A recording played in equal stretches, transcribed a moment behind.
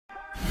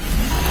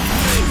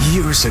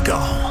Years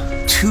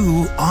ago,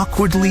 two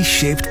awkwardly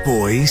shaped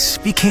boys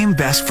became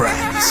best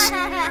friends.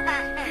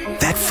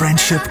 That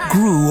friendship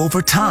grew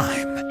over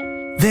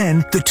time.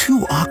 Then, the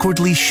two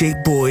awkwardly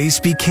shaped boys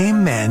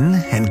became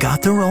men and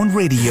got their own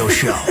radio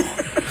show.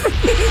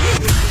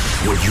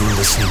 What you're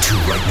listening to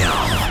right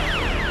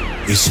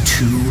now is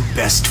two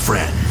best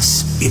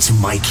friends. It's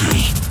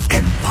Mikey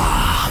and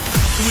Bob.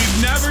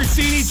 We've never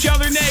seen each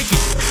other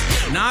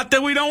naked. Not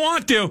that we don't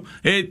want to.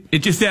 It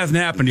just hasn't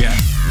happened yet.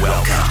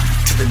 Welcome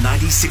to the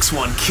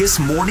 96.1 Kiss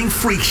Morning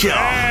Freak Show.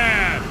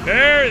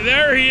 Yeah,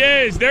 there he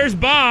is. There's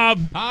Bob.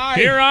 Hi.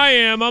 Here I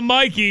am. I'm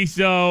Mikey.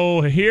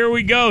 So here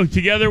we go.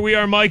 Together we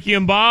are Mikey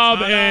and Bob,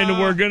 Ta-da. and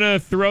we're going to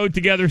throw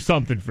together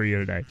something for you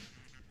today.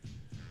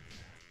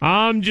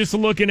 I'm just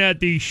looking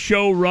at the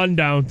show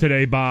rundown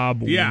today,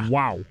 Bob. Yeah.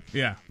 Wow.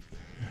 Yeah.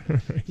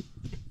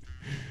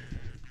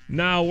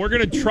 Now, we're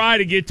going to try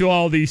to get to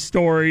all these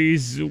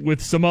stories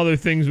with some other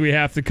things we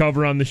have to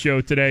cover on the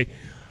show today.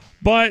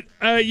 But,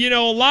 a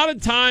lot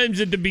of times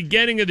at the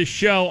beginning of the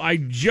show, I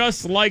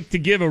just like to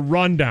give a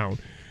rundown.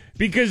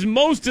 Because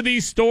most of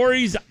these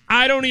stories,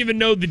 I don't even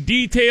know the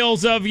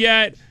details of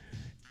yet.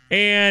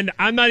 And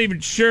I'm not even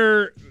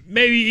sure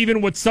maybe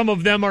even what some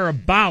of them are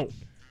about.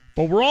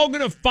 But we're all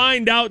going to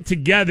find out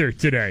together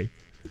today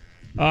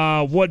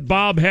what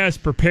Bob has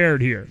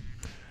prepared here.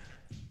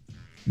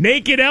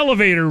 Naked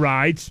elevator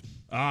rides.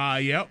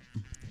 Yep.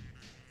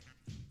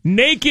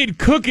 Naked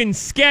cooking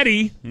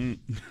sketty.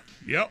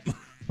 Yep.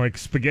 Like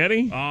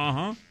spaghetti?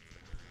 Uh-huh.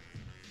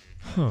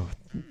 Huh.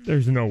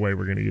 There's no way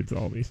we're going to get to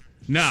all these.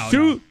 No.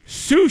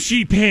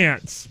 Sushi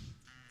pants.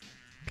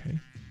 Okay.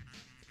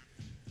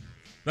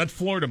 That's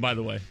Florida, by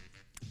the way.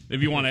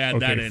 If you want to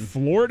add that in.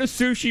 Florida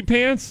sushi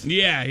pants?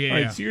 Yeah. All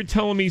right, so you're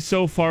telling me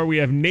so far we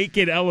have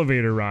naked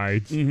elevator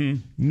rides,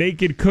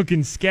 naked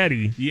cooking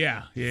sketty,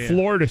 Yeah.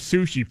 Florida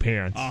sushi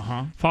pants,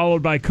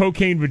 followed by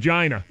cocaine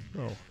vagina.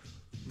 Oh.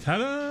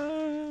 Ta-da!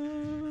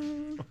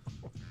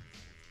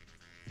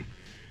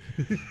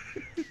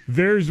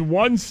 There's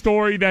one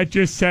story that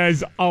just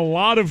says a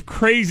lot of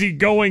crazy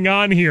going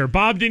on here.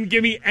 Bob didn't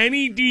give me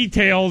any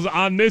details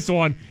on this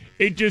one.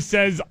 It just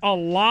says a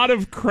lot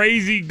of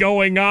crazy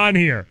going on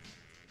here.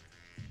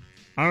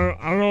 I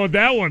don't know what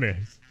that one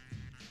is.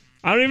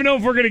 I don't even know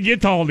if we're going to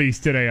get to all these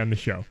today on the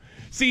show.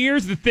 See,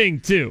 here's the thing,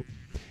 too,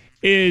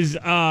 is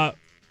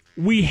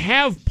we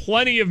have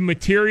plenty of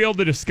material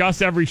to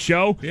discuss every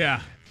show.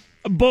 Yeah.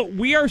 But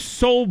we are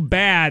so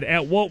bad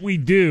at what we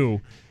do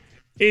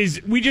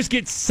is we just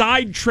get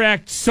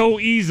sidetracked so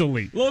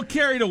easily. A little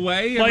carried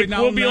away. Like,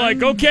 we'll be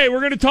like, okay, we're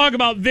going to talk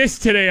about this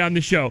today on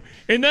the show.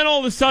 And then all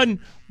of a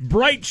sudden,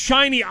 bright,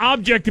 shiny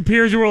object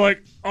appears, and we're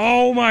like,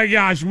 oh, my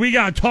gosh, we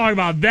got to talk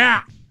about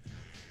that.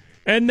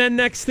 And then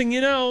next thing you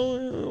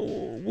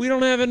know, we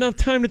don't have enough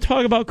time to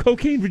talk about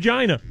cocaine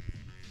vagina,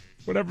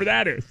 whatever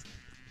that is.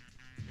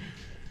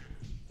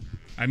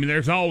 I mean,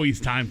 there's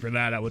always time for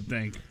that, I would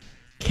think.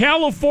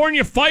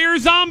 California fire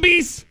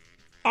zombies?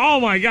 Oh,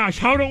 my gosh,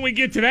 how don't we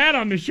get to that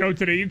on the show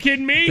today? You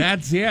kidding me?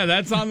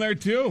 That's on there,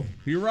 too.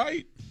 You're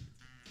right.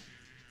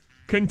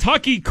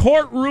 Kentucky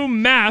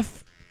courtroom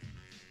meth.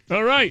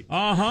 All right.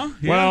 Uh-huh.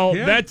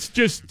 Yeah. That's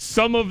just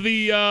some of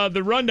the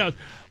rundowns.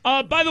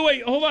 By the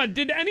way, hold on.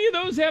 Did any of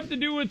those have to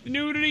do with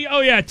nudity? Oh,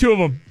 yeah, two of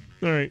them.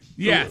 All right.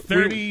 Yeah, So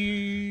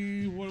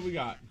 30... What do we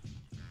got?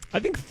 I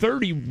think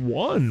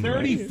 31.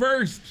 31st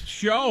right?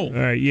 show. All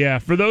right, yeah.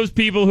 For those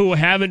people who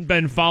haven't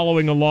been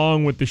following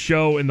along with the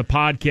show and the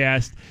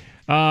podcast,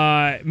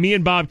 me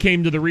and Bob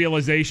came to the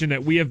realization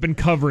that we have been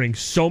covering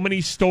so many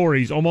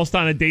stories almost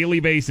on a daily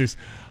basis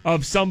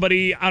of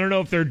somebody, I don't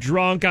know if they're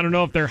drunk, I don't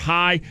know if they're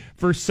high,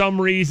 for some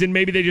reason,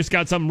 maybe they just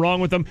got something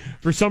wrong with them.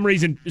 For some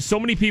reason,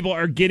 so many people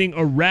are getting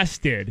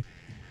arrested,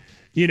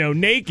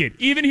 naked.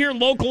 Even here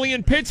locally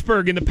in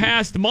Pittsburgh in the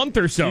past month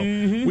or so,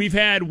 we've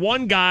had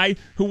one guy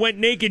who went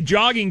naked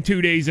jogging 2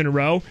 days in a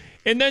row,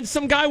 and then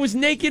some guy was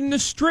naked in the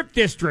strip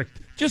district,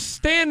 just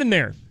standing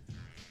there.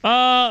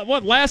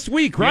 Last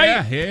week,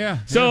 right? Yeah.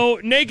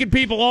 So, naked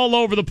people all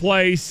over the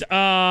place.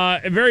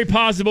 Very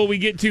possible we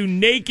get to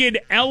naked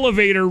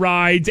elevator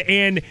rides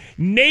and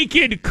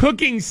naked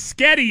cooking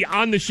sketty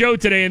on the show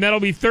today, and that'll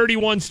be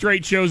 31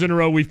 straight shows in a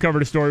row we've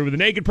covered a story with a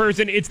naked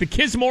person. It's the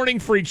Kiss Morning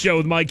Freak Show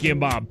with Mikey and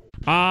Bob.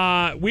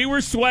 We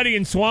were sweaty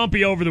and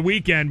swampy over the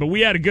weekend, but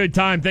we had a good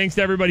time. Thanks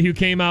to everybody who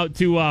came out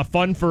to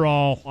Fun for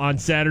All on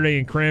Saturday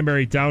in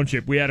Cranberry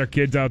Township. We had our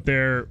kids out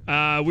there.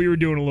 We were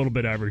doing a little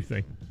bit of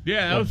everything.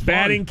 Yeah, that was fun.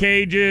 Batting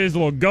cages,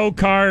 little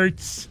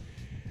go-karts,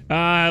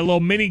 little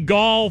mini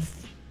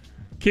golf.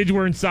 Kids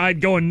were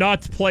inside going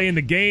nuts, playing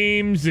the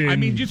games,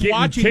 and just getting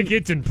watching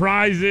tickets and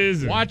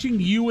prizes. Watching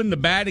you in the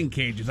batting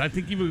cages, I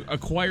think you've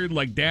acquired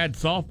like dad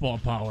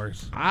softball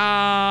powers.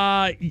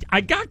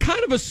 I got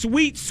kind of a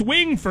sweet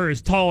swing for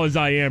as tall as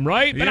I am,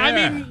 right? But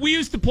Yeah. we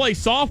used to play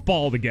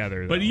softball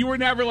together. But though. you were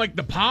never like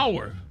the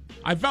power.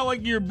 I felt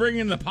like you were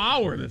bringing the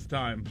power this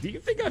time. Do you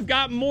think I've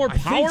gotten more I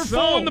think powerful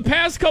so. in the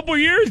past couple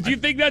years? Do you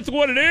think that's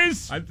what it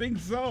is? I think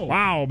so.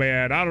 Wow,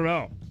 man, I don't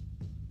know.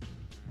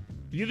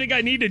 You think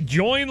I need to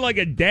join like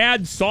a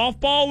dad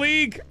softball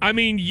league? I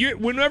mean,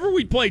 whenever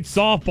we played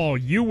softball,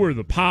 you were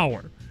the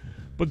power.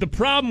 But the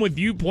problem with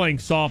you playing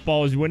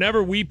softball is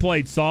whenever we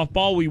played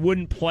softball, we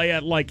wouldn't play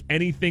at like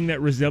anything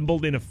that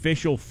resembled an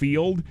official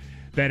field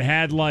that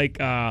had like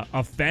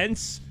a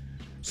fence.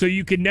 So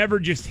you could never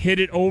just hit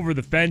it over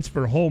the fence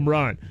for home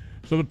run.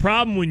 So the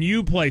problem when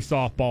you play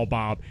softball,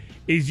 Bob,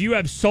 is you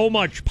have so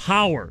much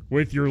power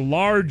with your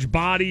large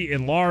body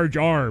and large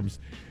arms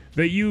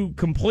that you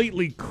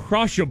completely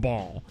crush a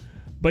ball.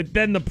 But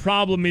then the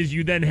problem is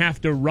you then have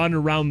to run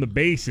around the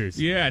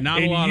bases. Yeah, not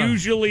and a lot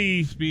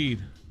usually, of speed.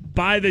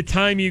 By the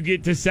time you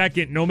get to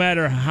second, no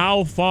matter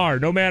how far,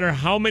 no matter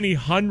how many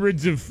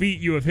hundreds of feet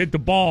you have hit the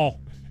ball,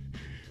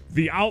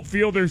 the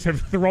outfielders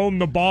have thrown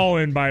the ball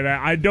in by that.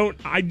 I don't.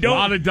 A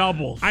lot of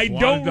doubles. I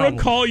don't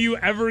recall you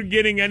ever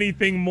getting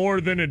anything more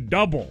than a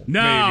double.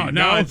 No, maybe.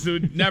 no, it's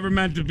never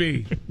meant to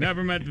be.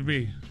 Never meant to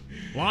be.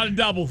 A lot of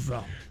doubles,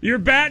 though. You're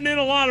batting in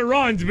a lot of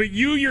runs, but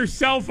you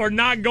yourself are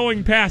not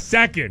going past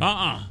second.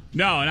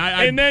 No,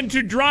 and then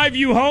to drive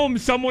you home,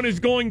 someone is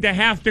going to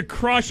have to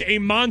crush a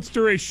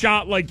monstrous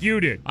shot like you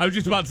did. I was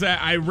just about to say,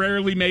 I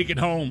rarely make it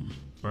home.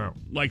 Wow.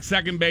 Like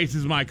second base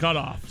is my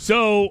cutoff.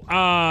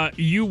 So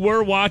you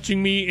were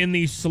watching me in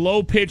the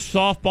slow pitch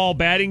softball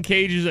batting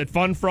cages at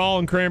Fun for All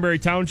in Cranberry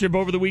Township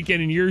over the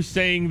weekend, and you're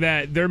saying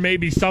that there may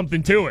be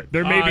something to it.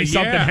 There may be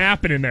something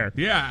happening there.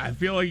 Yeah, I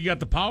feel like you got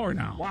the power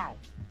now. Wow.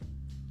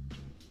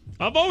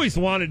 I've always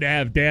wanted to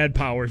have dad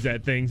powers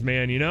at things,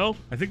 man, you know?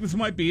 I think this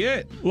might be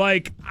it.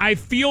 Like, I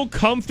feel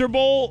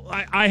comfortable.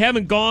 I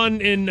haven't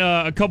gone in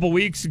a couple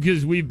weeks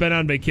because we've been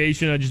on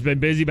vacation. I've just been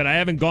busy, but I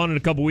haven't gone in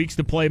a couple weeks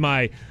to play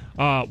my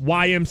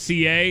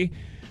YMCA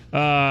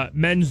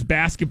men's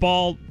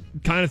basketball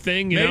kind of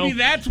thing, you know? Maybe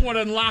that's what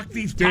unlocked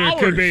these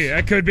powers.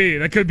 That could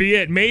be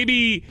it.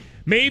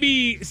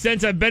 Maybe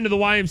since I've been to the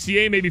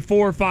YMCA maybe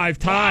 4 or 5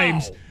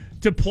 times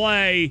to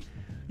play,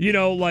 you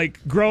know,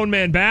 like grown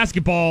man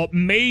basketball,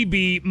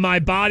 maybe my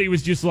body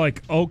was just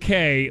like,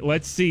 okay,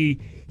 let's see.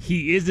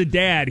 He is a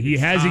dad. He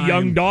has a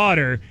young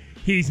daughter.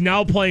 He's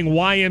now playing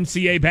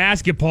YMCA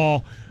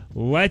basketball.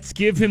 Let's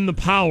give him the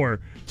power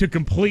to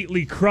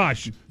completely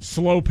crush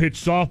slow pitch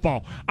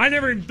softball. I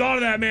never even thought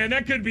of that, man.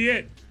 That could be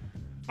it.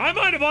 I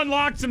might have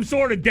unlocked some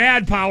sort of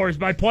dad powers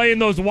by playing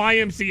those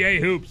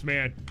YMCA hoops,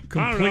 man.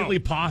 Completely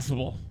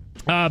possible.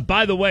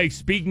 By the way,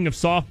 speaking of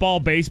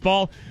softball,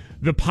 baseball,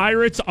 the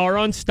Pirates are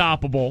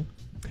unstoppable.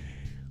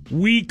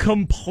 We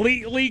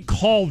completely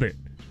called it.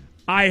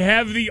 I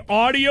have the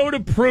audio to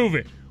prove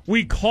it.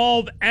 We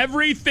called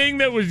everything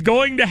that was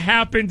going to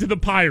happen to the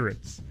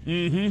Pirates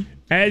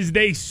as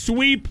they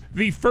sweep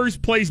the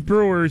first place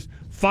Brewers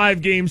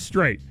 5 games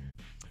straight.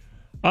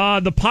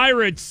 The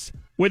Pirates,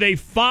 with a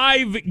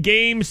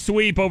 5-game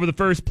sweep over the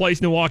first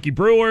place Milwaukee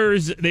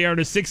Brewers, they are on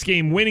a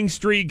 6-game winning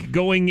streak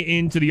going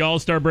into the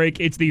All-Star break.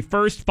 It's the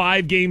first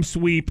 5-game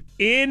sweep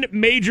in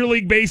Major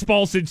League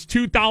Baseball since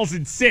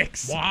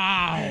 2006.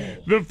 Wow.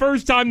 The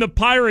first time the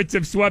Pirates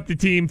have swept a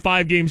team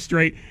 5 games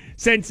straight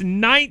since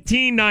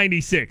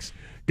 1996.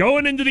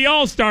 Going into the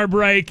All-Star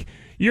break,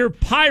 your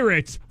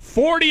Pirates,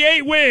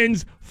 48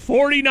 wins,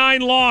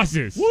 49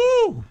 losses.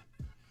 Woo!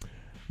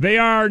 They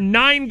are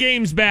 9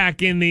 games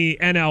back in the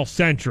NL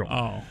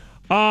Central.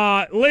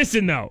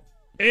 Listen, though,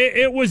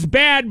 it was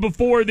bad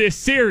before this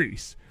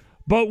series,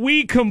 but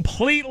we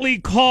completely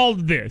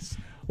called this.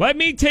 Let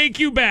me take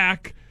you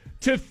back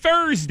to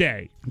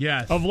Thursday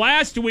of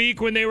last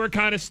week when they were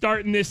kind of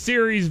starting this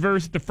series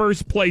versus the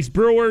first place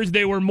Brewers.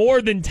 They were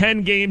more than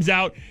 10 games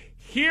out.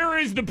 Here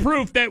is the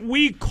proof that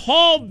we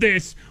called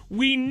this.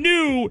 We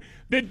knew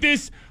that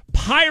this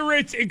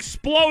Pirates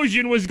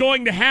explosion was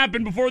going to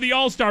happen before the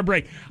All-Star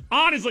break.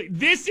 Honestly,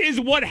 this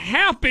is what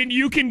happened.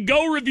 You can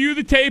go review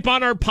the tape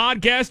on our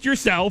podcast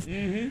yourself.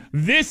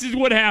 This is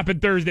what happened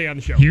Thursday on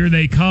the show. Here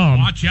they come.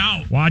 Watch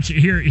out. Watch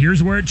it.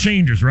 Here's where it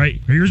changes, right?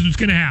 Here's what's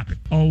going to happen.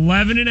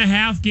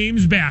 11.5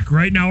 games back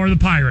right now are the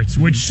Pirates,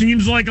 which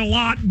seems like a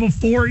lot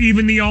before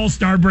even the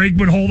All-Star break,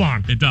 but hold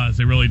on. It does.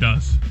 It really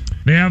does.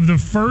 They have the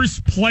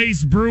first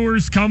place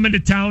Brewers coming to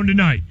town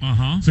tonight.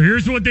 So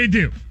here's what they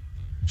do.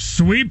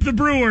 Sweep the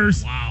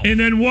Brewers, and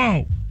then,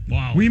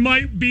 we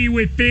might be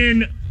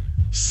within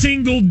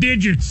single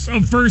digits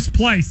of first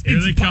place. Here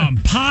they come.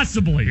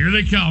 Possibly. Here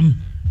they come.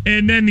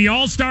 And then the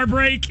All-Star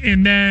break,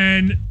 and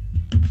then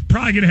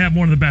probably going to have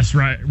one of the best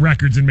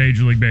records in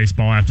Major League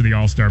Baseball after the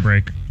All-Star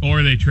break.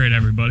 Or they trade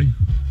everybody.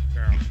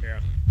 Yeah.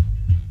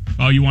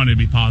 Oh, you wanted to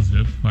be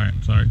positive. All right,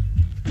 sorry.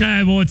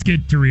 Well, let's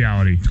get to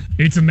reality.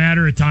 It's a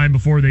matter of time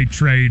before they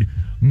trade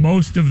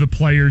most of the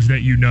players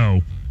that you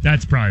know.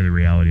 That's probably the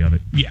reality of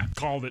it. Yeah.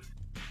 Called it.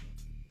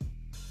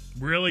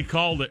 Really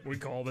called it. We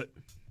called it.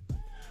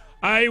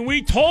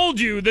 We told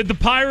you that the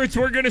Pirates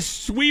were going to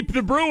sweep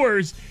the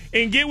Brewers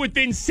and get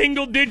within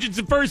single digits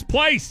of first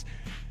place.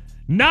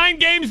 9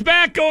 games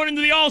back going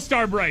into the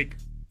All-Star break.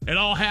 It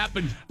all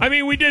happened. I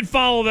mean, we did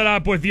follow that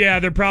up with,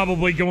 they're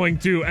probably going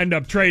to end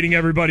up trading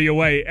everybody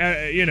away,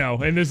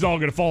 and this is all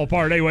going to fall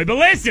apart anyway. But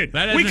listen,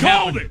 we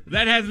called it.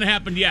 That hasn't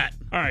happened yet.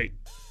 All right.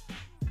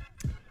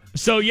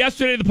 So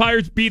yesterday the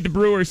Pirates beat the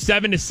Brewers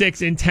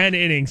 7-6 in 10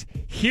 innings.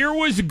 Here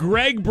was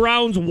Greg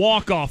Brown's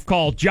walk-off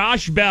call.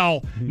 Josh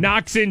Bell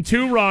knocks in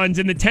 2 runs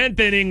in the 10th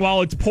inning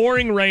while it's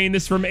pouring rain.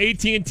 This is from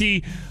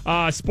AT&T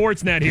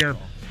Sportsnet here.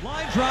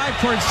 Line drive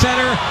towards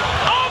center.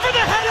 Over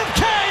the head of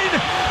Kane.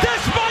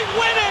 This might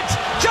win it.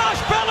 Josh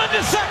Bell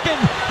into second.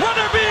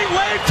 Runner being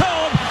waved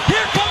home.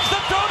 Here comes the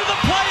throw to the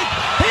plate.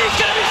 He's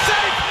going to be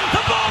safe.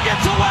 The ball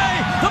gets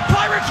away. The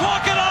Pirates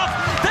walk it off.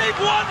 They've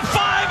won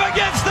 5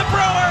 against the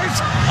Brewers.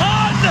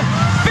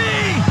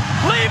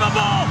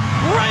 Unbelievable.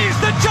 Raise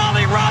the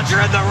Jolly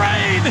Roger in the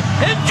rain.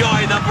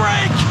 Enjoy the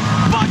break.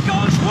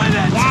 Buccos win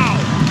it. Wow.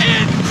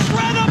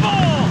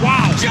 Incredible.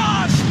 Wow.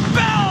 Josh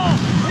Bell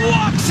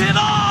walks it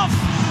off.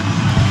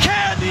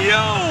 Can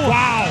you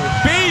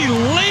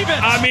believe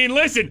it? I mean,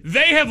 listen,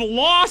 they have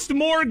lost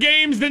more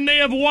games than they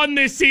have won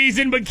this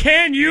season, but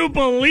can you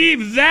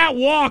believe that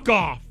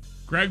walk-off?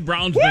 Greg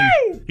Brown's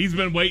he's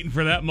been waiting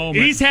for that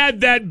moment. He's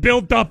had that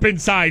built up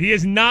inside. He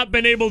has not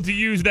been able to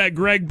use that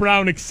Greg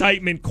Brown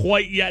excitement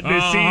quite yet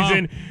this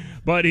season,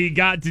 but he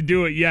got to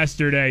do it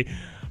yesterday.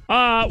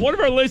 One of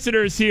our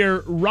listeners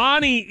here,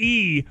 Ronnie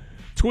E.,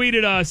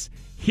 tweeted us,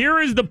 here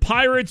is the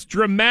Pirates'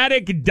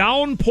 dramatic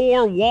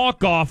downpour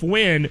walk-off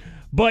win,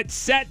 but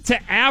set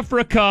to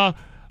Africa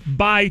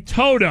by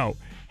Toto.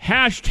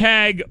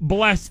 Hashtag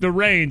bless the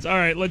rains. All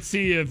right, let's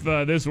see if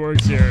this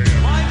works here.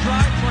 Line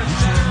drive towards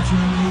center.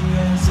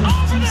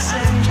 Over the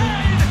head of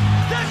Kane.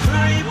 This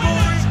might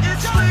win it.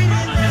 It's waiting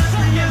there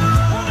for you.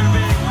 Runner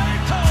being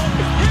waved home.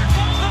 Here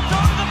comes the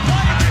throw to the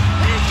plate.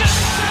 He's going to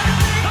be safe.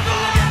 The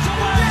ball gets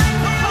away.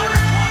 The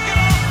Pirates walk it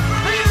off.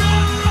 They've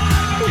won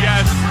 5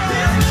 Yes.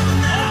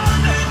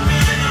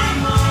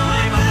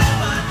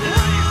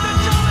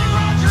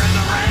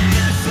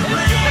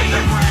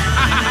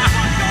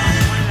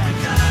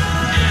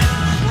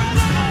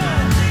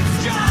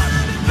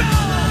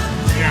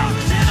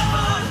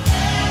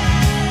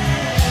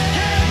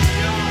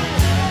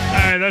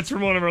 That's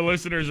from one of our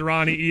listeners,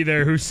 Ronnie E.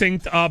 there, who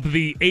synced up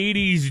the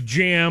 80s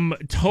jam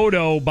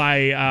Toto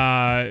by,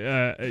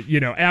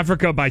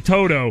 Africa by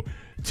Toto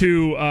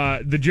to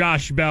the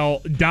Josh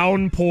Bell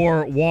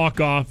downpour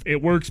walk-off. It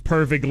works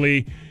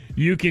perfectly.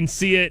 You can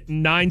see it,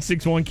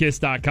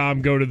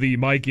 961kiss.com. Go to the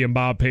Mikey and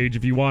Bob page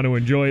if you want to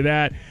enjoy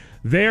that.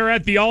 They're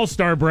at the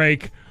All-Star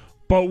break,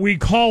 but we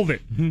called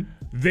it.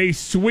 They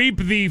sweep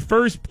the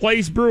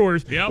first-place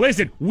Brewers. Yep.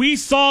 Listen, we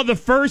saw the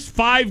first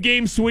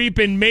 5-game sweep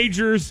in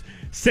majors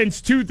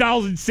since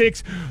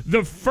 2006,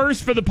 the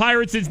first for the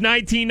Pirates since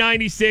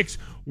 1996.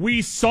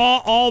 We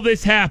saw all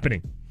this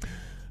happening.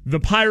 The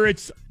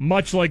Pirates,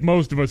 much like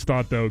most of us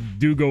thought, though,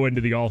 do go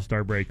into the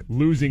All-Star break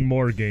losing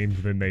more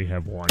games than they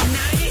have won.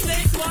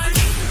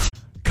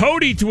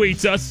 Cody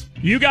tweets us,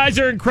 you guys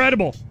are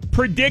incredible.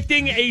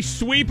 Predicting a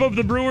sweep of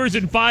the Brewers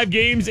in 5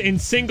 games in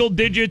single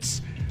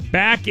digits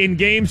back in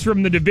games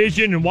from the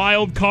division and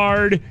wild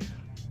card.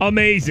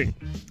 Amazing.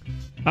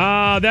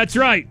 That's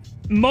right.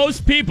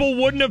 Most people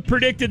wouldn't have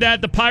predicted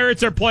that. The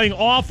Pirates are playing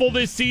awful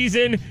this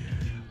season,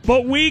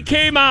 but we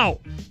came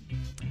out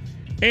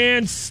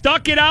and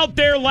stuck it out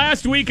there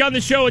last week on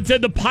the show and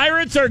said the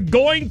Pirates are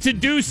going to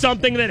do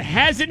something that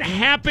hasn't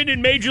happened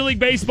in Major League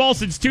Baseball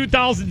since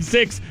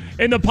 2006,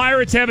 and the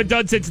Pirates haven't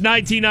done since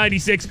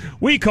 1996.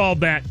 We called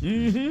that.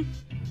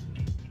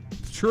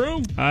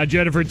 True.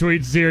 Jennifer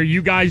tweets here,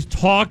 you guys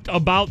talked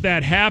about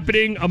that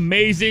happening.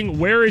 Amazing.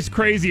 Where is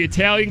crazy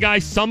Italian guy?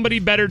 Somebody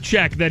better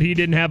check that he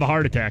didn't have a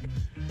heart attack.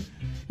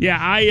 Yeah,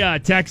 I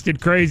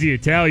texted crazy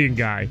Italian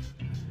guy,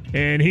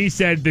 and he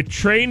said, the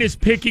train is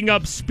picking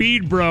up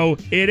speed, bro.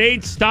 It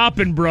ain't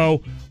stopping,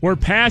 bro. We're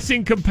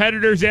passing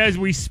competitors as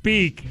we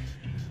speak.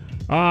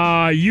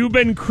 You've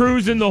been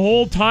cruising the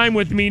whole time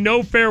with me.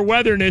 No fair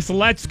weatherness.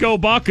 Let's go,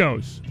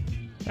 Buccos.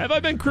 Have I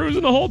been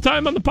cruising the whole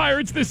time on the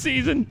Pirates this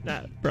season?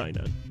 Nah, probably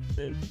not.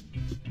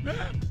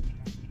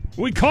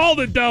 We called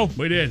it, though.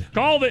 We did.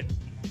 Called it.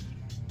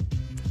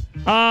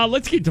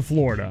 Let's get to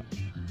Florida.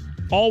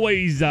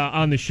 Always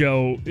on the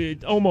show,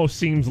 it almost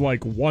seems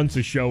like once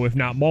a show, if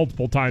not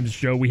multiple times a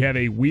show, we have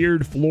a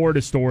weird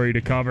Florida story to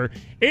cover.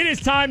 It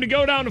is time to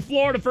go down to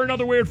Florida for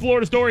another weird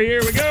Florida story.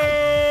 Here we go.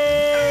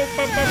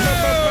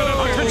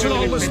 Attention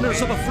all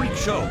listeners of the Freak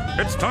Show.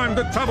 It's time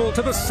to travel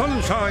to the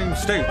Sunshine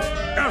State.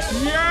 Yes!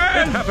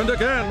 It happened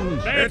again.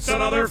 It's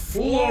another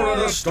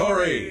Florida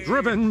story.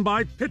 Driven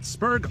by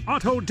Pittsburgh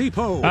Auto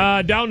Depot.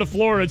 Down to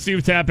Florida to see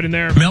what's happening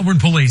there. Melbourne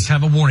police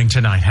have a warning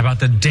tonight about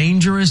the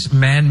dangerous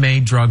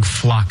man-made drug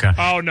Flocka.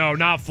 Oh, no,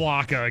 not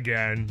Flocka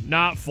again.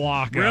 Not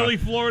Flocka. Really,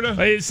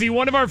 Florida? See,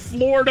 one of our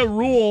Florida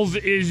rules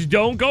is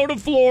don't go to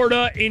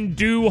Florida and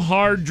do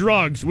hard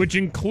drugs, which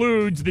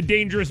includes the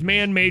dangerous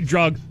man-made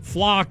drug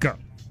Flocka.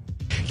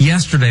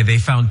 Yesterday, they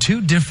found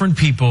 2 different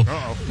people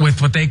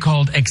with what they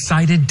called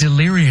excited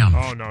delirium.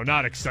 Oh, no,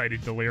 not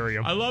excited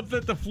delirium. I love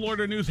that the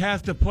Florida News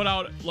has to put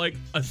out, like,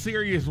 a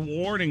serious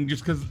warning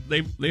just because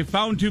they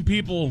found 2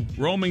 people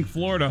roaming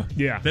Florida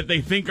that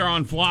they think are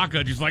on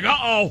Flocka. Just like,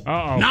 uh-oh,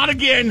 not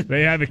again.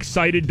 They have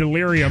excited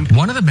delirium.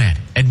 One of the men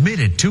admitted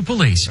admitted to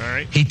police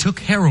right. he took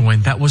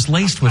heroin that was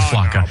laced with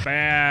Flocka.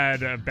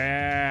 No,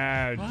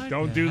 bad.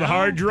 Don't do the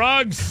hard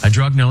drugs. A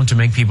drug known to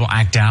make people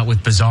act out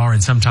with bizarre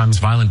and sometimes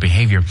violent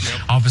behavior.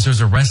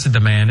 Officers arrested the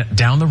man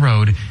down the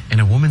road in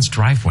a woman's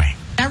driveway.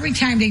 Every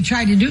time they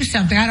tried to do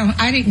something,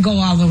 I didn't go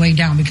all the way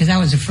down because I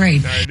was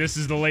afraid. All right, this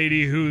is the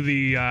lady who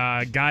the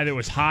guy that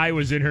was high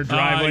was in her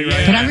driveway. Yeah.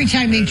 Right? But every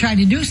time they tried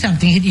to do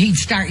something, he'd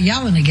start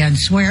yelling again,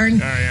 swearing.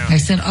 yeah. I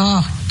said,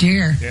 oh,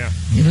 dear. Yeah.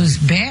 It was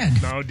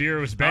bad. No, dear,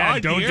 it was bad. Oh,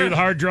 Don't dear. do the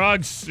hard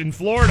drugs in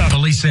Florida.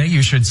 Police say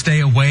you should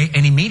stay away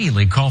and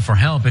immediately call for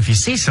help if you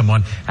see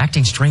someone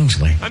acting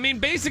strangely. I mean,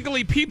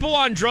 basically, people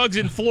on drugs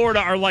in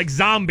Florida are like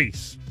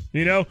zombies.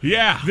 You know?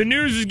 Yeah. The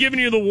news is giving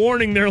you the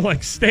warning. They're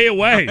like, stay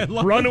away.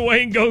 Run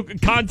away and go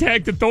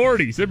contact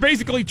authorities. They're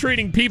basically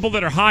treating people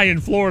that are high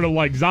in Florida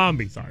like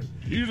zombies are.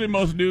 Usually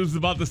most news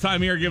about this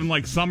time of year giving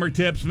like summer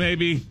tips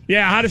maybe.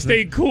 Yeah, how to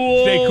stay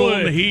cool. Stay cool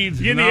in the heat.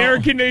 Get in the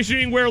air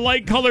conditioning, wear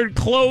light-colored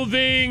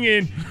clothing.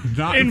 And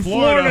Not in in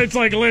Florida, Florida, it's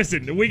like,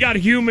 listen, we got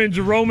humans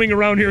roaming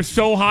around here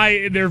so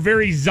high, they're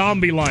very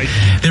zombie-like.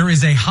 There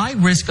is a high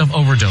risk of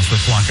overdose with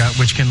Flocka,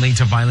 which can lead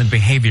to violent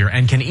behavior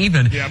and can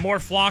even Yeah, more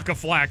Flocka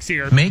flax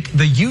here. make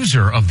the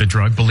user of the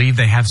drug believe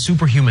they have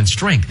superhuman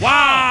strength.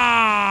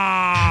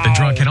 Wow! The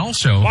drug can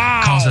also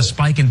cause a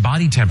spike in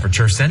body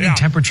temperature, sending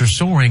temperature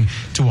soaring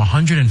to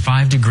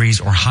 105 degrees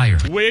or higher.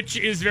 Which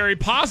is very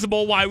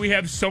possible why we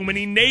have so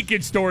many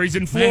naked stories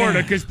in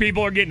Florida, because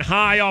people are getting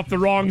high off the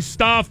wrong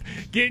stuff,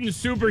 getting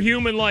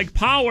superhuman-like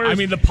powers. I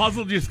mean, the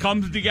puzzle just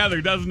comes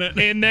together, doesn't it?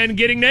 And then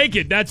getting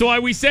naked. That's why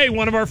we say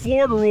one of our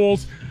Florida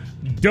rules,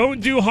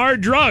 don't do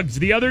hard drugs.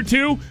 The other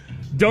two,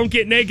 don't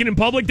get naked in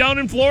public down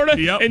in Florida.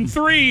 Yep. And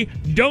 3,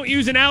 don't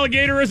use an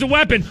alligator as a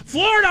weapon.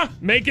 Florida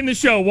making the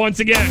show once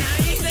again.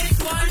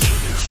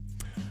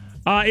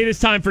 It is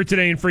time for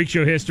Today in Freak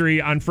Show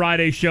History. On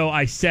Friday's show,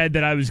 I said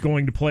that I was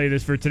going to play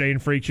this for Today in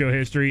Freak Show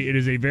History. It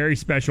is a very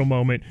special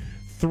moment.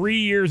 3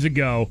 years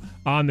ago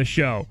on the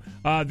show.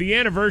 The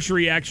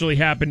anniversary actually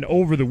happened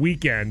over the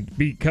weekend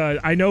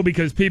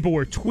because people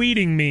were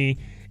tweeting me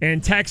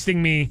and texting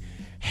me,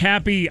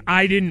 happy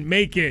I didn't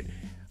make it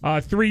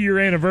 3-year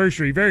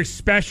anniversary. Very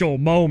special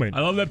moment.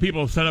 I love that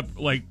people set up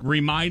like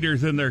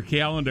reminders in their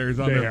calendars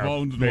on their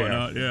phones and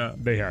whatnot. Yeah,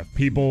 They have.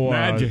 People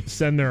Magic.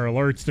 send their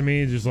alerts to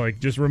me,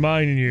 just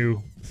reminding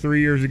you 3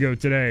 years ago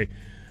today,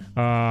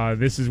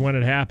 this is when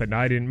it happened.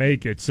 I didn't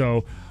make it.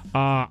 So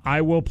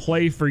I will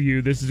play for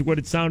you. This is what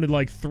it sounded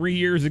like 3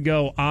 years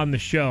ago on the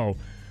show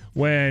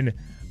when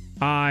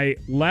I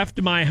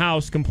left my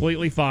house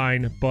completely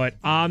fine, but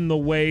on the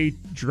way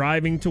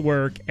driving to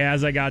work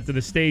as I got to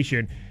the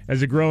station,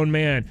 as a grown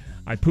man,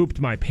 I pooped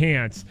my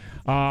pants.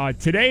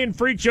 Today in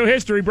Freak Show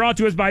History, brought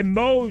to us by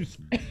Moe's.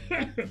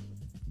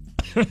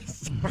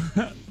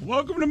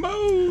 welcome to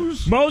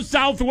Moe's. Moe's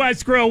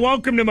Southwest Grill.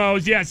 Welcome to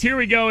Moe's. Yes, here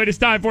we go. It is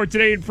time for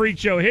Today in Freak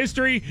Show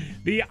History,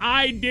 the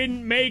I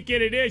Didn't Make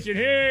It edition.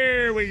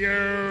 Here we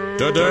go.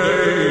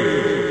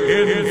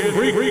 Today in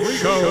Freak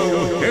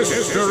Show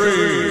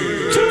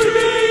History.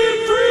 Today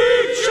in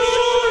Freak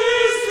Show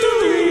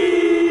History.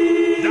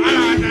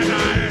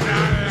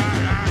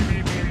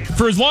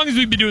 For as long as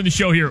we've been doing the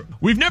show here,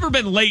 we've never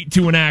been late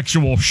to an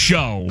actual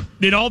show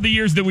in all the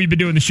years that we've been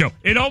doing the show.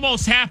 It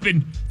almost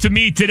happened to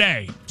me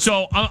today.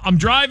 So I'm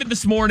driving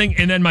this morning,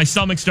 and then my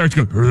stomach starts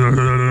going,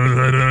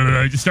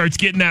 it starts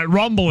getting that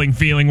rumbling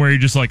feeling where you're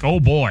just like, oh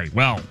boy,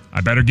 well,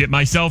 I better get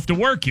myself to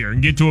work here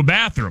and get to a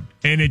bathroom.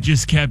 And it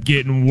just kept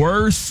getting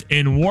worse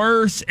and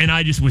worse, and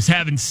I just was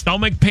having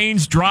stomach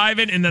pains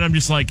driving, and then I'm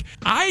just like,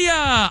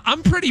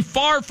 I'm pretty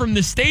far from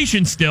the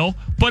station still,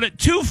 but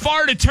too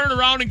far to turn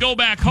around and go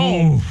back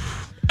home.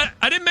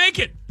 I didn't make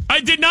it. I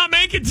did not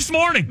make it this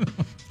morning.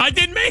 I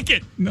didn't make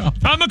it. No.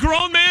 I'm a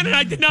grown man, and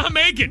I did not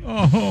make it.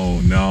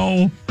 Oh,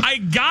 no. I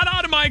got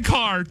out of my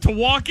car to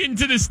walk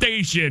into the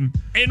station,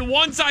 and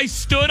once I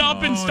stood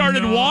up and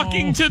started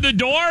walking to the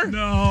door,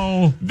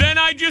 then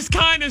I just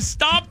kind of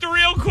stopped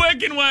real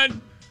quick and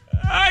went,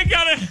 I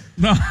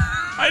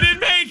didn't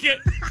make it.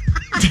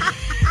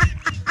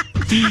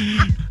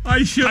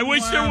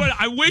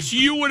 I wish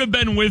you would have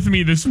been with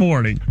me this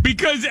morning,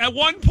 because at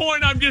one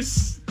point I'm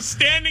just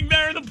standing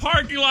there in the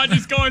parking lot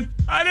just going,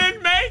 I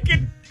didn't make it.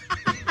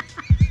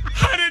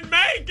 I didn't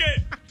make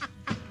it.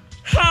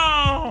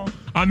 Oh,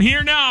 I'm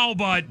here now,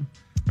 but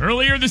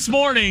earlier this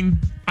morning,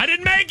 I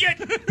didn't make it.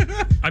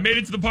 I made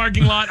it to the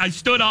parking lot. I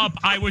stood up.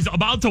 I was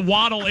about to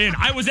waddle in.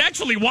 I was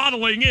actually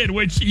waddling in,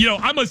 which,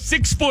 I'm a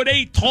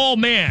 6'8" tall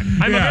man.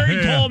 I'm a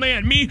very tall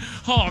man. Me,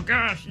 oh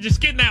gosh,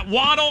 just getting that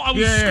waddle. I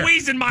was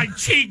squeezing my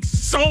cheeks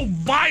so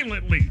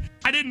violently.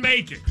 I didn't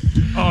make it.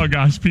 Oh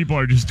gosh, people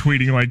are just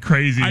tweeting like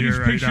crazy I here just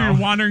right picture now.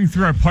 you wandering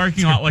through our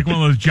parking lot like one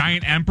of those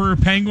giant emperor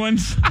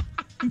penguins.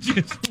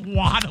 Just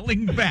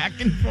waddling back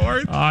and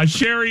forth.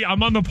 Sherry,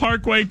 I'm on the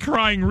parkway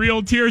crying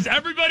real tears.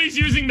 Everybody's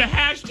using the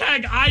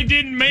hashtag I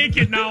didn't make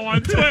it now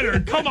on Twitter.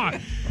 Come on.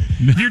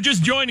 If you're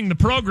just joining the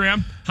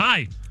program,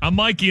 hi, I'm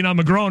Mikey and I'm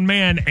a grown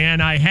man,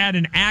 and I had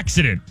an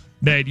accident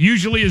that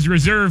usually is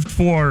reserved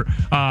for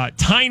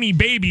tiny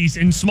babies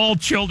and small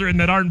children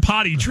that aren't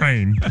potty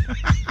trained.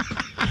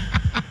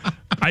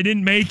 I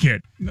didn't make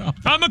it. No.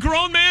 I'm a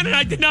grown man and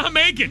I did not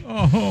make it.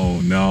 Oh,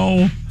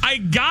 no. I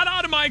got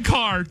out of my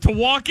car to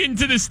walk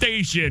into the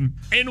station,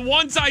 and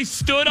once I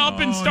stood up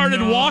and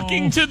started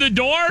walking to the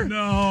door,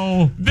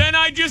 then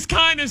I just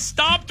kind of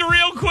stopped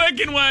real quick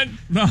and went,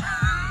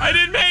 I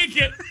didn't make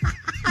it.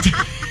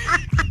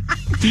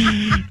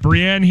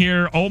 Brienne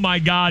here, oh my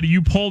God,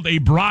 you pulled a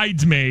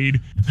bridesmaid,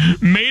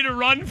 made a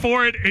run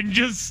for it, and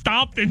just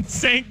stopped and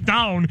sank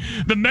down.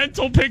 The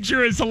mental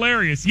picture is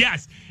hilarious.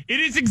 Yes,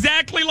 it is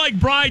exactly like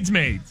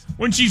Bridesmaids.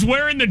 When she's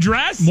wearing the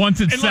dress.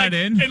 Once it's set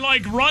in.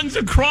 And runs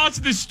across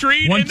the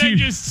street and then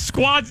just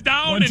squats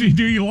down. Once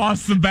you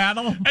lost the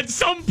battle. At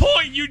some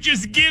point, you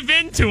just give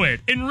into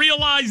it and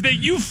realize that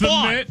you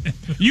fought.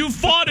 You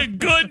fought a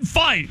good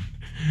fight.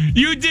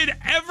 You did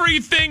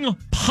everything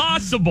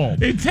possible.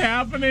 It's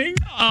happening.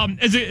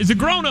 As a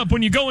grown-up,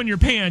 when you go in your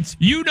pants,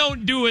 you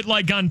don't do it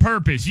like on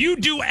purpose. You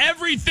do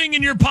everything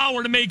in your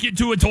power to make it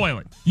to a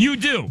toilet. You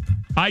do.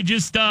 I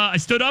just I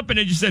stood up and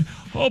I just said,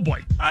 oh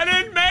boy, I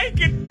didn't make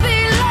it.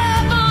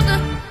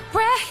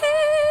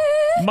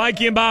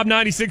 Mikey and Bob,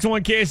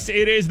 96.1 KISS.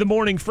 It is the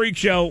Morning Freak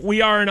Show.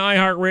 We are an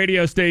iHeart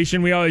radio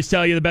station. We always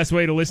tell you the best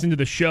way to listen to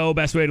the show,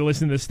 best way to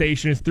listen to the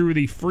station is through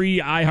the free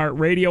iHeart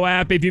radio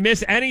app. If you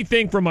miss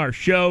anything from our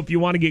show, if you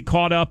want to get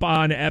caught up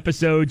on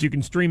episodes, you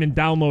can stream and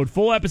download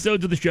full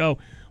episodes of the show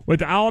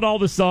without all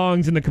the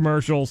songs and the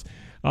commercials.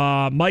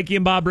 Mikey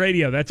and Bob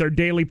Radio, that's our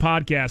daily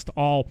podcast,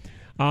 all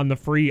on the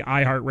free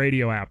iHeart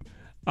radio app.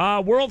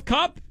 World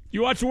Cup,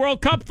 you watched the World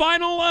Cup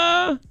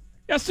final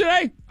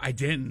yesterday? I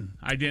didn't.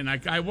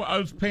 I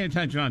was paying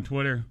attention on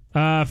Twitter.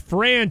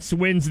 France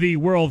wins the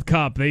World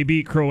Cup. They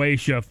beat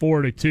Croatia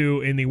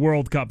 4-2 in the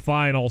World Cup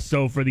final.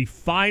 So for the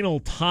final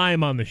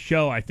time on the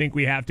show, I think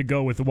we have to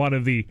go with one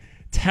of the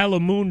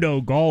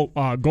Telemundo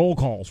goal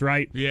calls,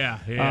 right?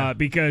 Yeah.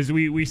 Because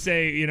we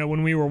say,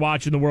 when we were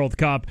watching the World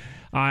Cup,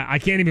 I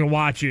can't even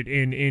watch it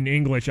in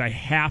English. I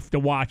have to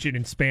watch it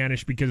in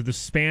Spanish because the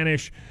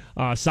Spanish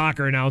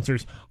soccer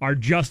announcers are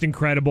just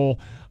incredible,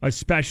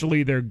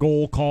 especially their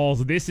goal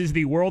calls. This is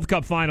the World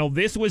Cup final.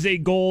 This was a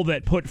goal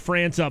that put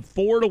France up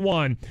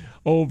 4-1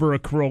 over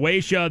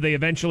Croatia. They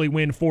eventually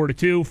win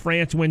 4-2.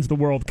 France wins the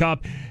World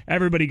Cup.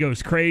 Everybody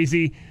goes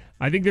crazy.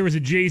 I think there was a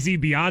Jay-Z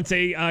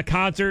Beyonce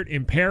concert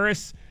in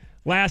Paris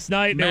last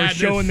night. They were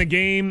showing the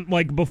game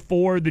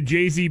before the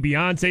Jay-Z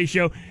Beyonce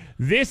show.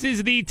 This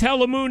is the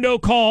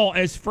Telemundo call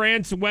as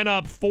France went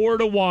up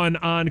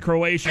 4-1 on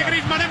Croatia.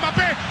 Griezmann,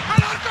 Mbappé,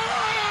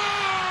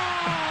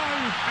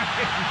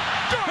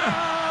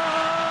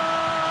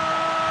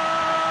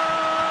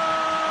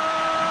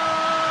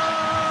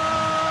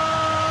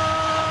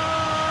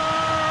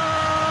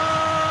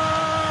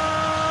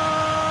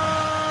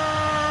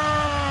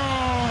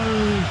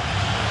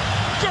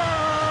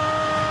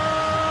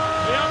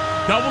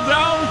 Double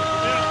down.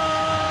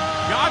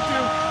 Yeah. Got to.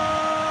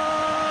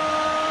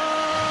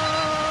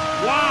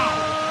 Wow.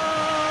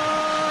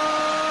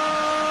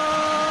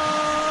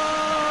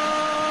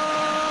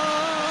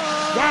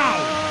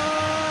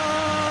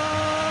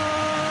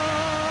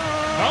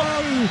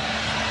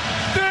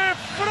 De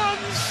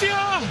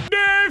Francia!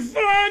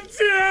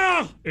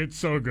 It's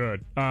so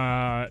good.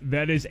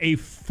 That is a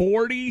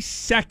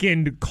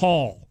 40-second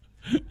call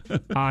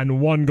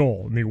on one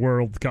goal in the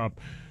World Cup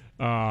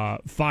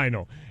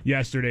final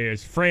yesterday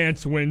as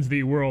France wins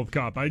the World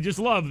Cup. I just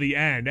love the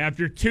end.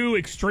 After two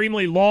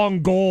extremely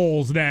long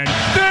goals, then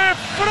De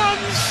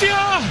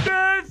Francia!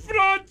 De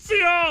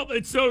Francia!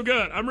 It's so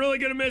good. I'm really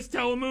going to miss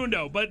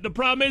Telemundo. But the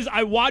problem is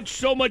I watch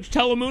so much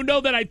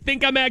Telemundo that I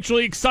think I'm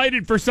actually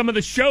excited for some of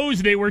the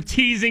shows they were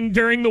teasing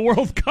during the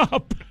World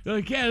Cup. They're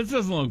like, yeah, this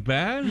doesn't look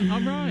bad.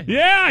 All right.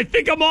 Yeah, I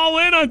think I'm all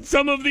in on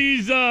some of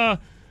these,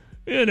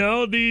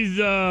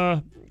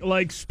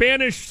 like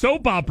Spanish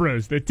soap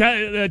operas, the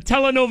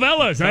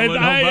telenovelas.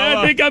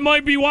 I think I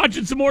might be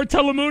watching some more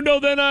Telemundo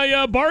than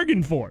I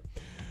bargained for.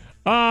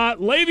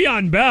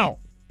 Le'Veon Bell.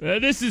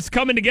 This is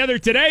coming together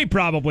today,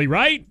 probably,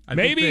 right?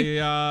 Maybe.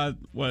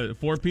 Think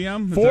 4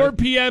 p.m.? 4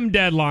 p.m.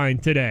 deadline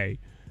today.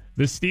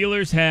 The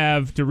Steelers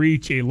have to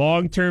reach a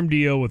long-term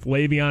deal with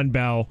Le'Veon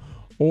Bell,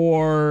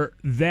 or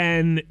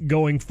then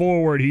going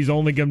forward, he's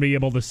only going to be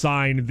able to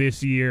sign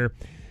this year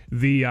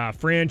the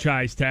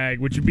franchise tag,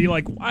 which would be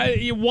like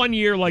 1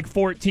 year, like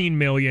 $14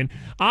 million.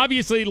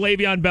 Obviously,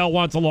 Le'Veon Bell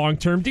wants a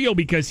long-term deal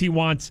because he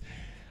wants,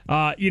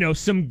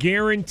 some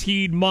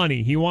guaranteed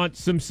money. He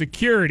wants some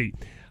security.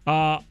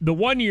 The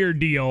 1 year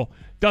deal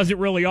doesn't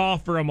really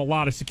offer him a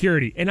lot of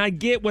security. And I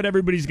get what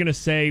everybody's going to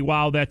say.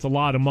 Wow, that's a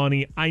lot of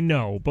money. I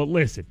know, but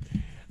listen,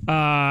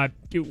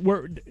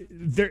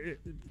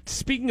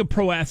 speaking of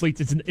pro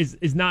athletes,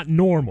 is not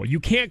normal. You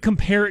can't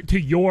compare it to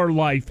your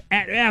life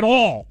at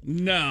all.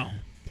 No.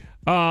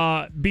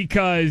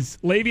 Because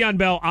Le'Veon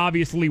Bell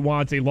obviously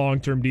wants a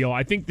long-term deal.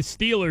 I think the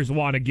Steelers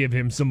want to give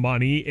him some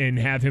money and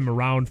have him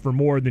around for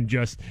more than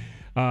just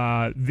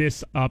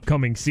this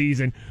upcoming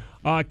season.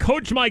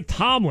 Coach Mike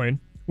Tomlin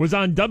was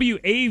on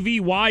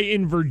WAVY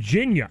in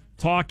Virginia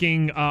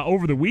talking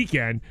over the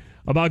weekend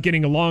about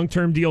getting a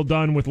long-term deal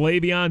done with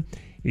Le'Veon.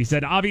 He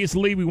said,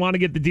 obviously, we want to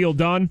get the deal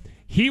done.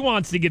 He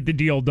wants to get the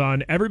deal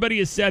done. Everybody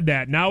has said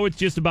that. Now it's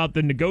just about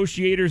the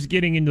negotiators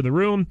getting into the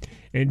room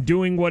and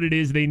doing what it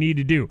is they need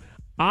to do.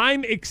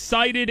 I'm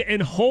excited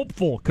and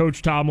hopeful,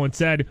 Coach Tomlin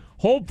said.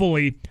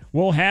 Hopefully,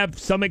 we'll have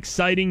some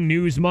exciting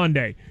news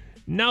Monday.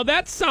 Now,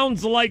 that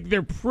sounds like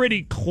they're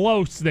pretty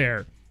close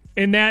there,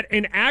 in that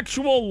an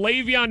actual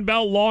Le'Veon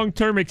Bell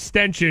long-term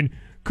extension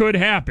could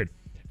happen.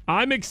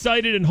 I'm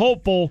excited and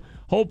hopeful.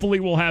 Hopefully,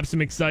 we'll have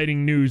some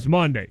exciting news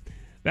Monday.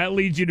 That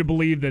leads you to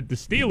believe that the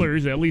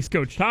Steelers, at least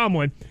Coach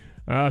Tomlin,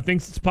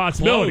 thinks it's a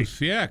possibility.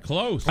 Close, yeah,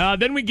 close.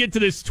 Then we get to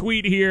this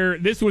tweet here.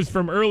 This was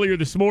from earlier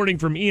this morning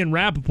from Ian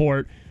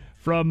Rappaport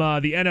from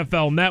the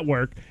NFL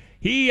Network.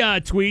 He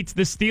tweets,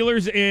 the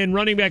Steelers and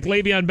running back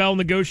Le'Veon Bell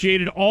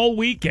negotiated all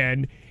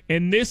weekend,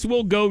 and this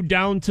will go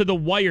down to the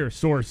wire,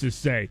 sources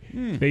say.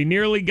 They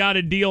nearly got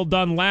a deal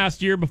done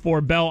last year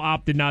before Bell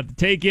opted not to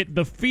take it.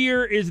 The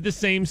fear is the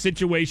same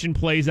situation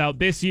plays out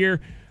this year.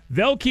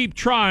 They'll keep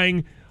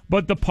trying,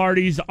 but the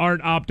parties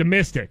aren't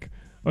optimistic.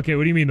 Okay,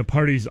 what do you mean the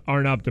parties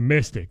aren't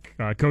optimistic?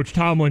 Coach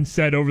Tomlin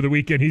said over the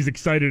weekend he's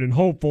excited and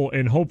hopeful,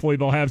 and hopefully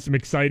they'll have some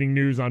exciting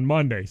news on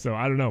Monday. So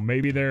I don't know.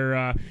 Maybe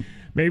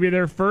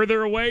they're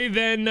further away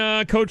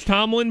than Coach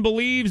Tomlin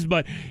believes.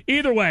 But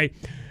either way,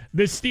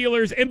 the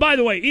Steelers, and by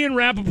the way, Ian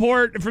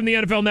Rappaport from the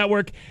NFL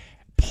Network,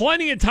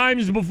 plenty of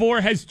times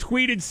before has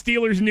tweeted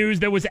Steelers news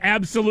that was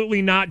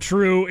absolutely not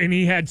true, and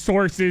he had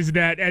sources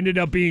that ended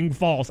up being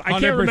false. I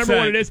can't remember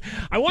what it is.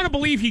 I want to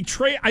believe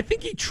I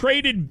think he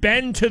traded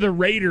Ben to the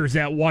Raiders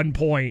at one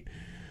point.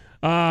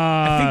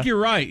 I think you're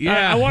right.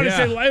 Yeah, I want to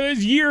say it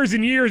was years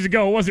and years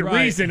ago. It wasn't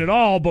recent at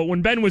all, but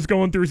when Ben was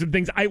going through some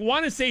things, I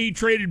want to say he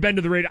traded Ben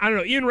to the Raiders. I don't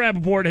know. Ian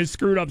Rappaport has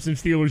screwed up some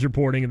Steelers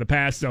reporting in the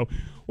past, so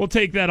we'll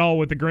take that all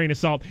with a grain of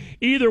salt.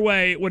 Either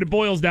way, what it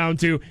boils down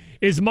to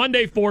is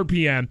Monday, 4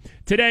 p.m.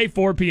 Today,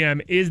 4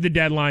 p.m. is the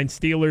deadline.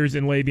 Steelers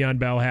and Le'Veon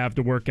Bell have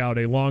to work out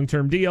a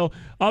long-term deal.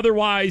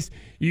 Otherwise,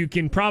 you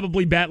can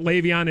probably bet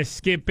Le'Veon is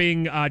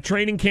skipping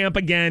training camp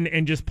again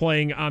and just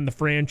playing on the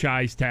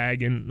franchise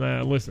tag. And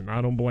listen,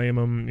 I don't blame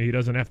him. He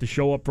doesn't have to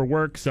show up for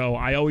work. So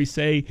I always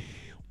say,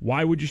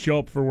 why would you show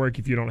up for work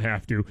if you don't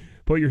have to?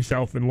 Put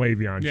yourself in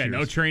Le'Veon's shoes.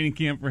 No training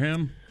camp for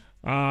him.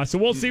 So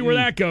we'll see where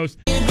that goes.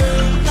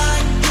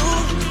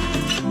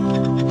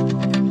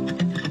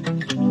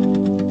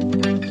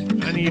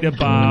 Need a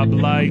Bob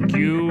like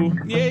you.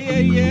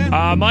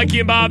 Yeah. Mikey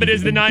and Bob, it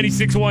is the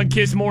 96.1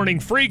 Kiss Morning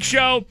Freak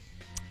Show.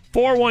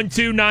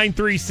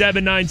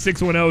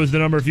 412-937-9610 is the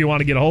number if you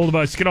want to get a hold of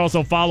us. You can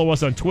also follow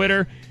us on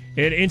Twitter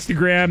and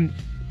Instagram,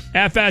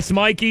 FS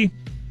Mikey,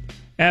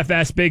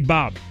 FS Big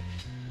Bob.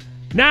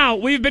 Now,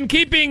 we've been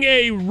keeping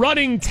a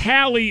running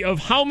tally of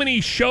how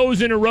many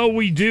shows in a row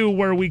we do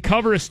where we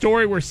cover a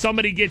story where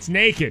somebody gets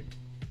naked.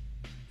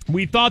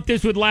 We thought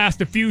this would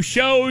last a few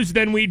shows,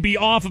 then we'd be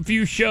off a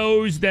few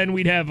shows, then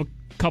we'd have a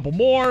couple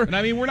more. And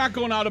I mean, we're not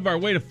going out of our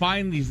way to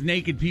find these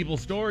naked people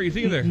stories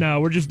either.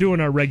 No, we're just doing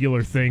our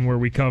regular thing where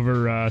we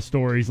cover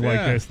stories like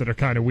this that are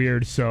kind of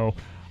weird. So,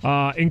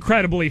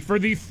 incredibly, for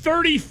the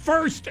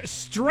 31st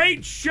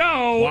straight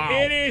show,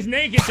 It is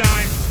naked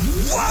time.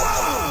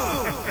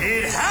 Whoa!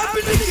 It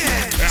happened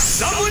again.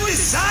 Someone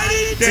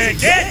decided to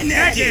get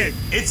naked.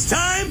 It's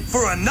time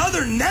for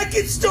another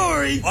naked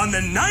story on the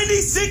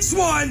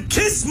 96.1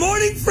 Kiss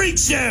Morning Freak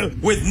Show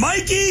with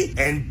Mikey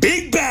and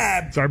Big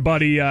Bab. It's our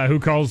buddy who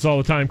calls us all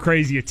the time,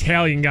 Crazy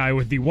Italian Guy,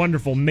 with the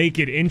wonderful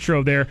naked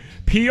intro there.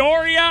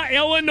 Peoria,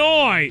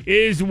 Illinois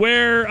is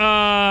where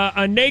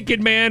a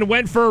naked man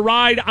went for a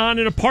ride on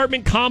an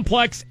apartment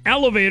complex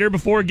elevator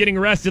before getting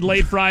arrested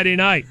late Friday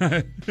night.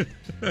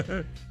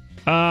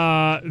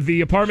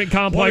 The apartment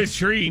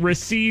complex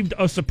received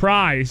a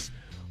surprise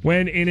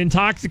when an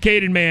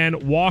intoxicated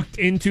man walked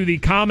into the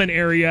common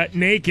area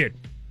naked.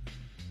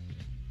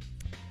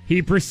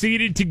 He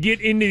proceeded to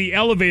get into the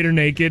elevator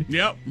naked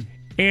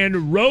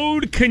and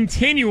rode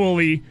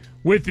continually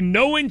with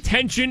no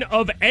intention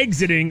of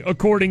exiting,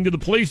 according to the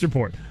police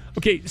report.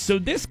 Okay, so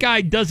this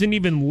guy doesn't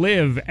even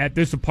live at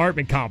this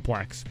apartment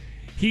complex.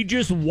 He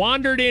just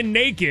wandered in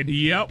naked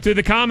to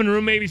the common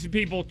room, maybe some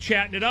people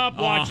chatting it up,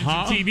 watching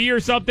some TV or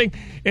something,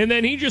 and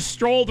then he just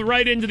strolled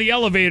right into the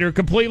elevator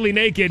completely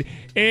naked.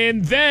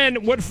 And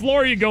then, what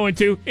floor are you going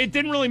to? It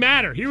didn't really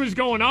matter. He was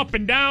going up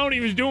and down. He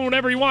was doing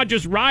whatever he wanted,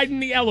 just riding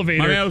the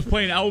elevator. I mean, I was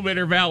playing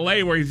elevator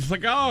valet where he's just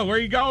like, oh, where are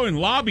you going?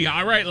 Lobby.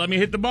 All right, let me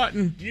hit the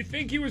button. You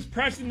think he was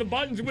pressing the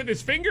buttons with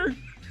his finger?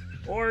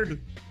 Or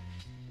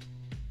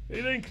you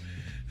think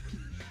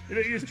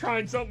he was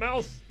trying something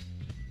else?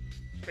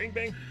 Bing,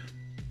 bing.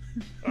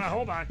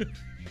 Hold on.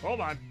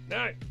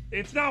 No,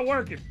 it's not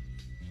working.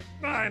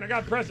 Fine, I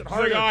got to press it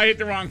harder. Like, I hit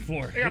the wrong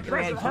floor. I got to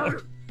press it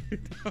harder.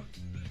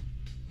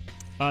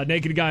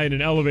 Naked guy in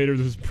an elevator.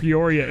 This is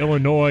Peoria,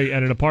 Illinois,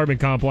 at an apartment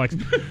complex.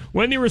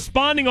 When the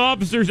responding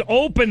officers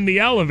opened the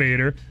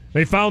elevator,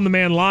 they found the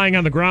man lying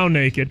on the ground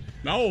naked.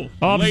 No,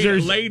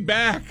 officers laid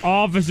back.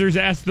 Officers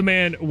asked the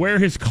man where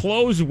his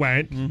clothes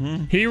went.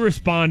 Mm-hmm. He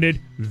responded,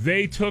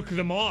 they took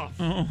them off.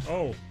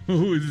 Oh.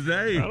 Who is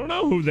they? I don't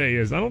know who they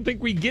is. I don't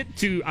think we get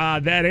to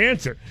that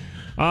answer.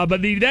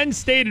 But he then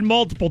stated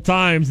multiple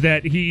times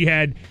that he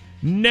had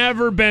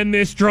never been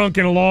this drunk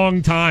in a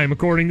long time,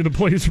 according to the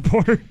police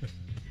report.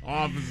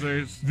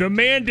 Officers. The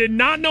man did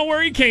not know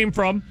where he came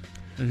from,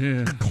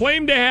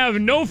 claimed to have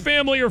no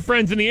family or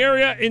friends in the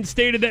area, and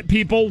stated that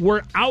people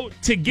were out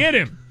to get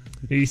him.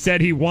 He said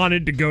he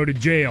wanted to go to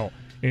jail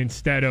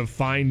instead of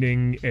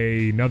finding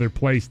another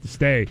place to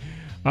stay.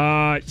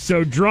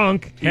 So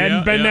drunk,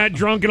 hadn't been that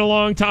drunk in a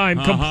long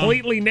time,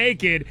 completely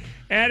naked,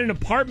 at an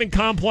apartment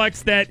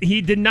complex that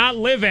he did not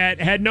live at,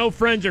 had no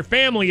friends or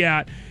family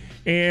at,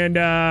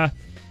 and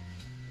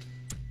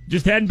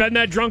just hadn't been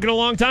that drunk in a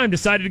long time.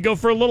 Decided to go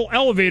for a little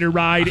elevator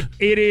ride.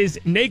 It is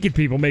naked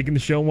people making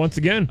the show once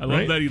again. I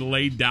love that he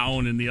laid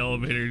down in the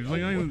elevator. He's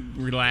like,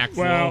 relax.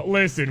 Well,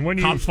 listen, when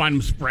you cops find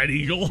him spread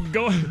eagle,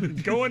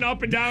 going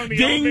up and down the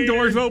ding, elevator,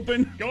 doors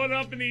open, going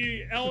up in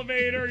the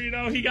elevator.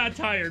 He got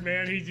tired,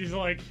 man. He's just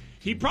like.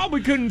 He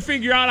probably couldn't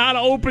figure out how to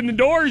open the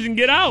doors and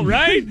get out,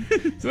 right?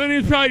 So then he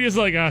was probably just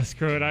like,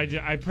 screw it.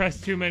 I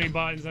pressed too many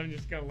buttons. I'm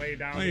just going to lay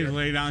down here.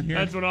 Lay down here.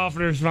 That's when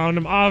officers found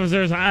him.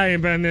 Officers, I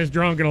ain't been this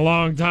drunk in a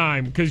long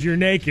time because you're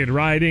naked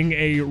riding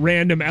a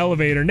random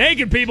elevator.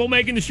 Naked people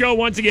making the show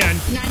once again.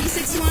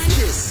 96.1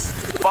 Kiss.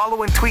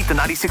 Follow and tweet the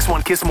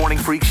 96.1 Kiss Morning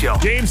Freak Show.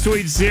 James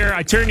tweets here.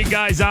 I turn you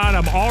guys on.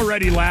 I'm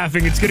already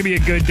laughing. It's going to be a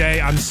good day.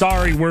 I'm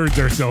sorry words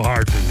are so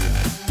hard for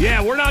you.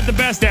 Yeah, we're not the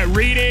best at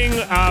reading.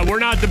 We're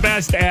not the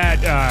best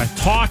at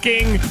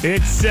talking.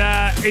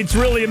 It's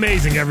really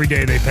amazing every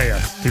day they pay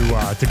us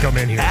to come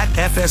in here. At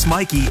FS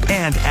Mikey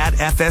and at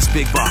FS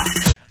Big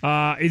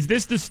Bob. Is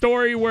this the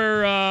story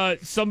where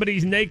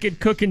somebody's naked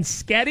cooking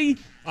sketty?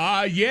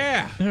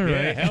 Yeah. All right.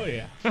 Yeah, hell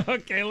yeah.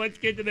 Okay, let's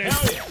get to this.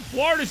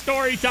 Florida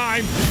story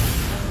time.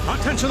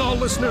 Attention all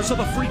listeners of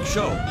the Freak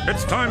Show.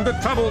 It's time to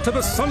travel to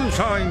the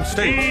Sunshine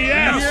State.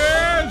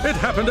 Yes! It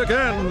happened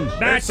again.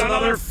 That's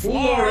another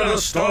Florida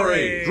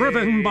story.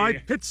 Driven by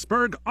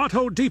Pittsburgh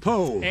Auto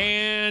Depot.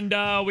 And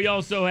we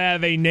also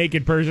have a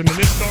naked person in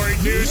this story,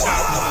 too.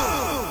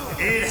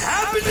 It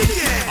happened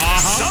again.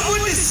 Someone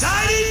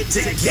decided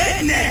to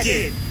get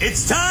naked.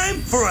 It's time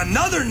for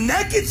another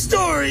naked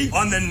story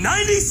on the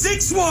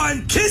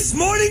 96.1 Kiss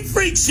Morning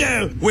Freak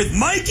Show with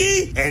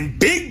Mikey and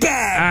Big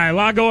Bad. All right, a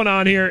lot going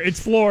on here. It's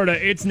Florida.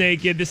 It's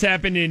naked. This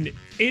happened in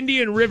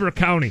Indian River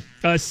County.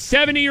 A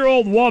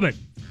 70-year-old woman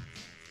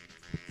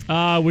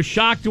was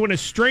shocked when a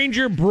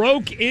stranger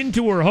broke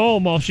into her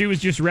home while she was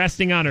just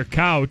resting on her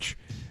couch.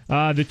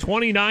 The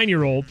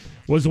 29-year-old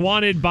was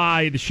wanted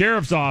by the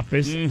sheriff's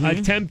office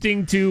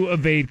attempting to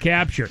evade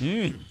capture.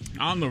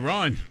 On the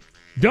run.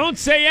 Don't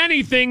say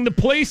anything. The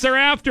police are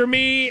after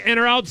me and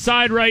are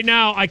outside right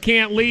now. I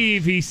can't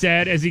leave, he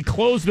said, as he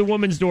closed the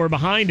woman's door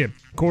behind him,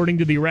 according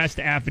to the arrest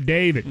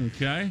affidavit.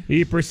 Okay.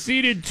 He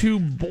proceeded to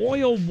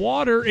boil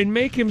water and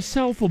make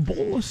himself a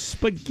bowl of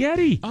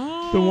spaghetti,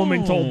 the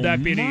woman told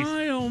deputies.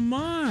 My, oh,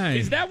 my.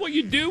 Is that what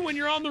you do when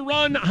you're on the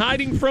run,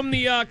 hiding from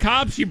the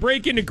cops? You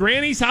break into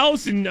Granny's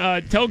house and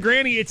tell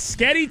Granny it's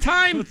sketty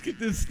time? Let's get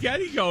this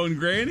sketty going,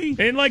 Granny.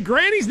 And,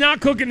 Granny's not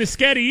cooking the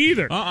sketty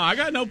either. I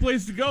got no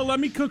place to go. Let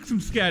me cook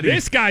some sketty.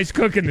 This guy's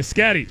cooking the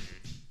sketty.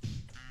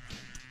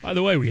 By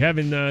the way, we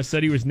haven't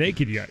said he was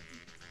naked yet.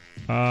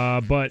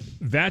 But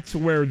that's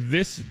where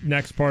this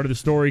next part of the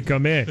story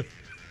come in.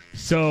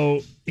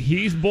 So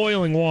he's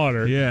boiling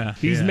water. Yeah.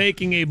 He's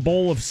making a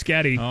bowl of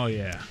sketty. Oh,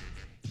 yeah.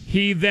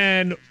 He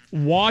then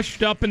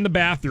washed up in the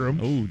bathroom.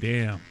 Oh,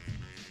 damn.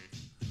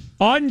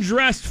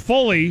 Undressed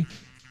fully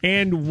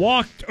and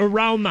walked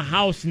around the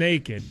house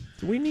naked.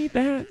 Do we need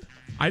that?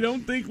 I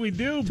don't think we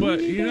do, but,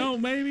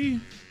 maybe.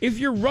 If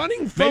you're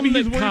running from maybe the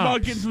he's worried cops,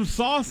 about getting some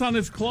sauce on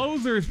his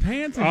clothes or his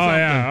pants or oh, something.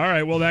 yeah. All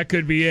right. Well, that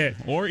could be it.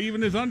 Or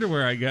even his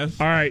underwear, I guess.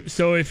 All right.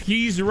 So if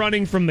he's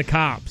running from the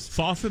cops.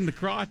 Sauce in the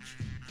crotch.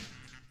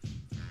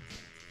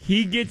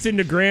 He gets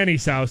into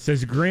Granny's house,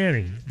 says,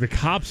 Granny, the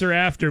cops are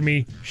after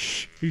me.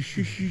 Shh.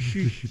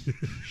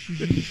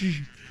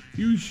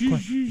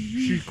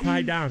 You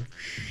quiet down.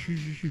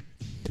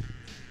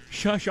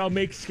 Shush, I'll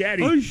make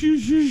sketty.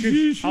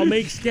 I'll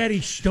make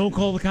sketty. Shh, don't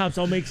call the cops.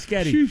 I'll make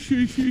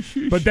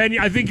sketty. But then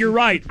I think you're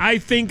right. I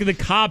think the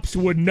cops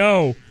would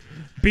know.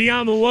 Be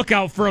on the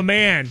lookout for a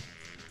man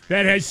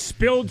that has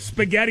spilled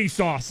spaghetti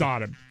sauce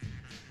on him.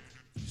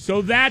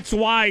 So that's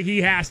why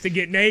he has to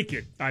get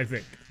naked, I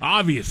think.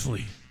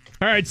 Obviously.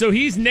 All right, so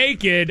he's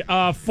naked,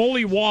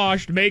 fully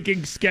washed,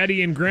 making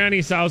sketty in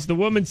Granny's house. The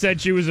woman said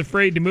she was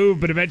afraid to move,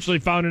 but eventually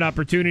found an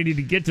opportunity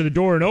to get to the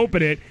door and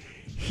open it.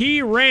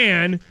 He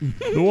ran.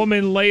 The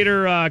woman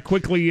later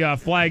quickly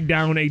flagged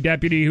down a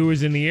deputy who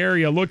was in the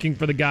area looking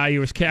for the guy. He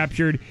was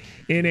captured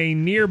in a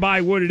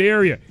nearby wooded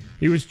area.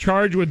 He was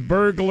charged with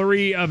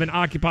burglary of an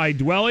occupied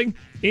dwelling,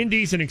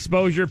 indecent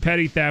exposure,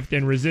 petty theft,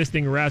 and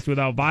resisting arrest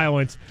without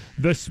violence.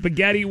 The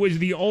spaghetti was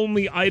the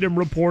only item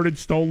reported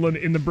stolen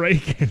in the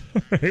break-in.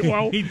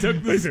 Well, he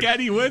took the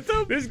sketty with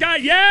him? This guy,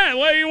 yeah.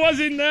 Well, he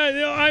wasn't,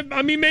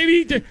 I mean,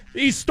 maybe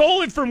he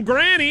stole it from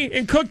Granny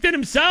and cooked it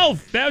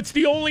himself. That's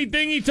the only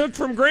thing he took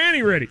from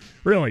Granny,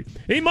 really.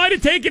 He might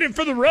have taken it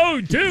for the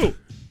road, too.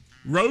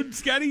 Road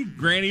Sketty?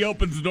 Granny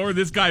opens the door,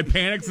 this guy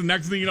panics, and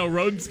next thing you know,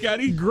 Road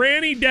Sketty?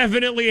 Granny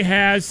definitely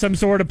has some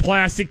sort of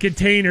plastic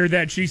container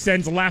that she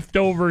sends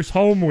leftovers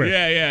home with.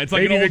 Yeah. It's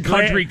like Maybe an old the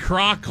country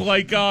crock,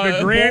 like the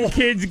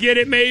grandkids get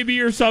it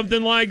maybe or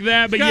something like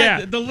that. But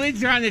yeah, the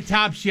lids are on the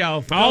top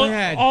shelf. Go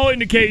ahead. All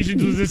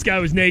indications was this guy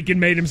was naked,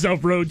 made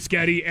himself Road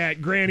Sketty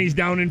at Granny's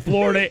down in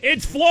Florida.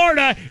 It's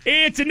Florida.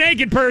 It's a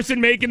naked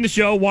person making the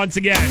show once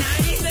again.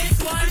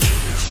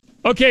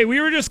 Okay, we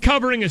were just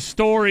covering a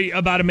story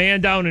about a man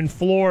down in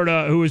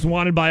Florida who was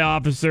wanted by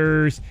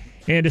officers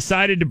and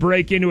decided to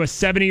break into a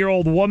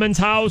 70-year-old woman's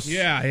house.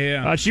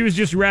 Yeah. She was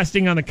just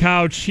resting on the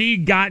couch. He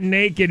got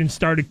naked and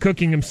started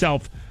cooking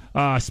himself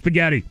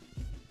spaghetti.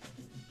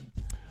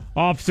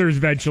 Officers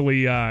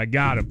eventually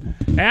got him.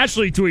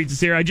 Ashley tweets us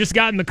here, I just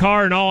got in the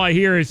car and all I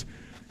hear is,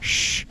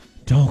 shh,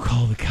 don't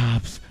call the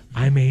cops.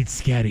 I made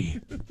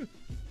sketty.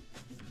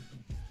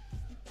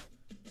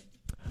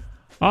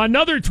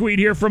 Another tweet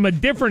here from a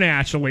different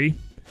Ashley.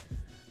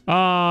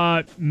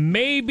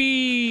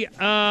 Maybe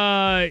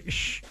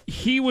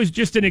he was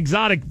just an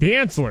exotic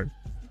dancer.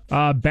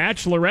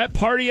 Bachelorette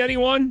party,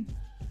 anyone?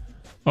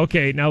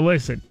 Okay, now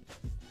listen.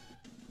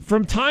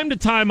 From time to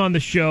time on the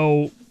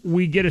show,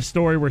 we get a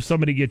story where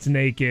somebody gets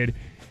naked,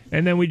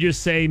 and then we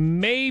just say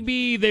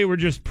maybe they were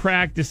just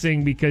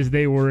practicing because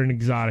they were an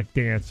exotic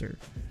dancer.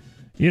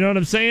 You know what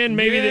I'm saying?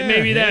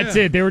 Maybe that's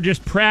it. They were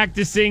just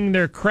practicing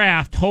their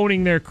craft,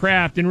 honing their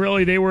craft, and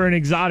really they were an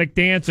exotic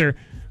dancer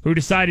who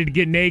decided to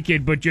get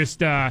naked, but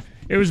just it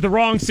was the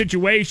wrong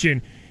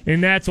situation,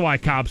 and that's why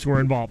cops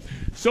were involved.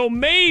 So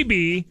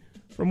maybe,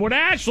 from what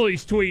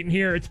Ashley's tweeting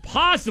here, it's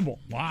possible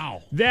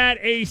that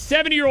a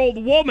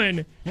 70-year-old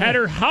woman had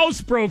her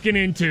house broken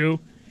into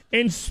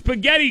and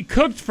spaghetti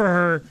cooked for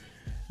her,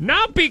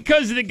 not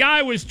because the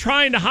guy was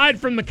trying to hide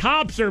from the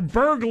cops or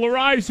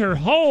burglarize her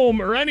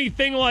home or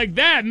anything like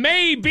that.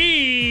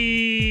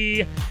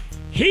 Maybe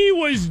he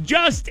was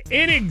just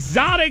an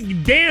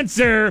exotic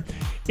dancer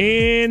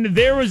and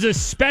there was a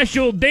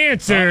special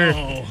dancer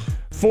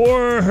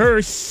for her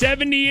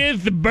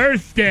 70th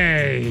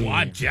birthday.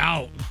 Watch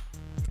out.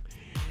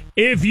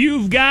 If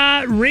you've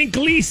got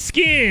wrinkly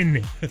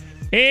skin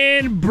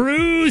and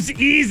bruise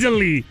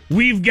easily,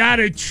 we've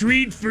got a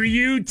treat for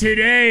you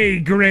today,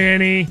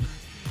 Granny.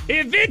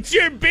 If it's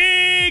your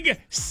big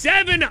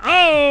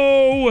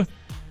 7-0,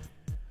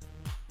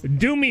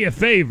 do me a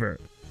favor.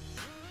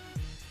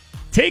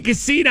 Take a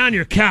seat on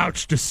your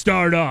couch to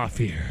start off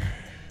here.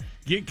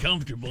 Get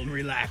comfortable and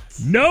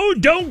relax. No,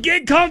 don't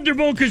get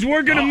comfortable because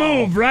we're going to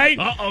move, right?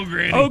 Uh-oh,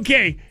 Granny.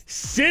 Okay,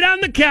 sit on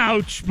the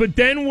couch, but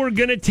then we're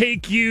going to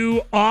take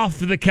you off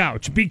the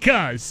couch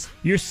because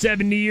you're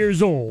 70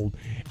 years old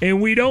and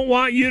we don't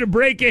want you to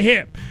break a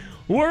hip.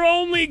 We're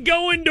only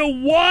going to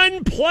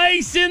one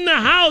place in the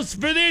house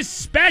for this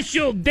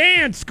special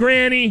dance,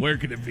 Granny. Where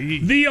could it be?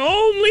 The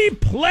only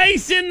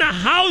place in the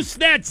house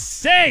that's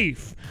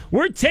safe.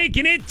 We're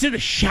taking it to the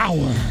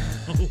shower.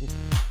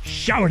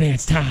 Shower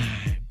dance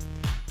time.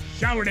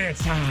 Shower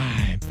dance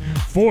time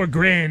for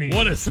Granny.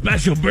 What a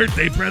special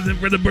birthday present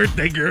for the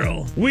birthday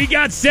girl. We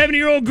got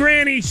 70-year-old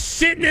Granny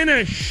sitting in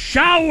a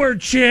shower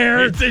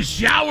chair. It's a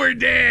shower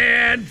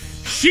dance.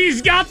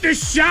 She's got the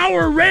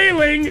shower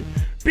railing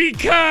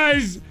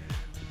because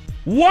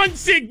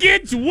once it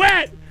gets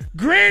wet,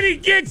 Granny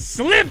gets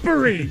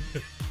slippery.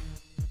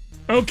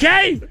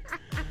 Okay?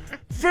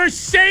 For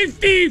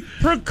safety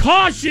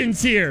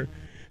precautions here,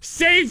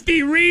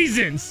 safety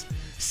reasons,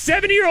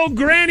 70-year-old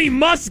Granny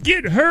must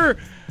get her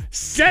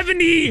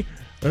 70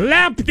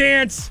 lap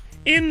dance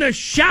in the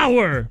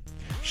shower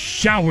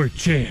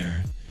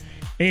chair,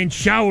 and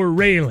shower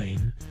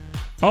railing.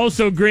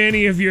 Also,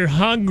 Granny, if you're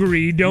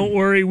hungry, don't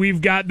worry,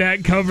 we've got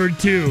that covered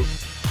too.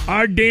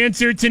 Our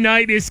dancer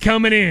tonight is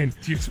coming in.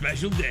 It's your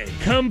special day.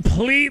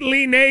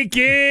 Completely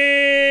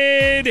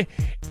naked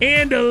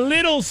and a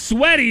little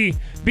sweaty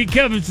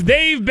because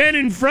they've been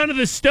in front of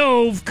the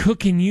stove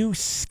cooking you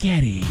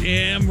sketty.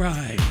 Damn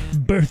right.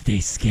 Birthday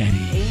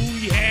sketty. Oh,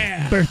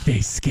 yeah. Birthday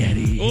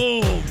sketty.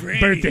 Oh, Granny.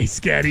 Birthday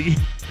sketty.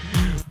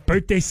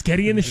 Birthday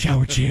sketty in the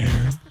shower chair.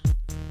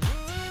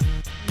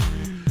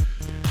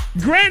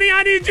 Granny,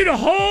 I need you to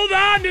hold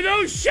on to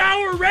those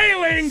shower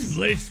railings.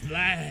 Splish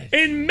splash.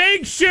 And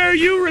make sure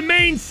you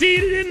remain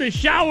seated in the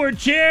shower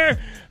chair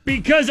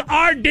because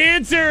our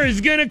dancer is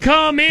going to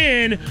come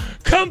in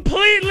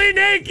completely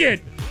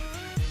naked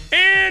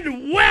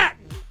and wet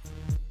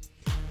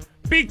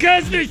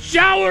because the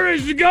shower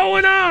is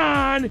going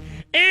on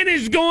and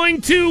is going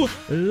to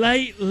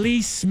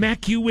lightly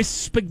smack you with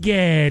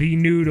spaghetti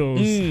noodles.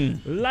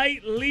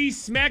 Lightly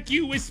smack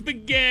you with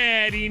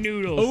spaghetti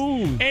noodles.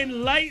 Ooh.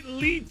 And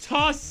lightly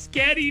toss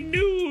sketty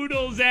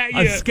noodles at you.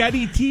 A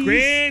sketty tease.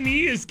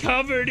 Granny is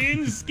covered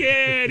in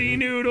sketty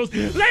noodles.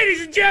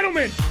 Ladies and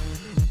gentlemen,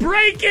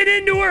 breaking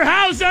into her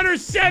house on her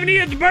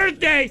 70th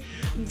birthday,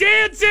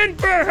 dancing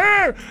for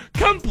her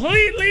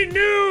completely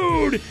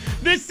nude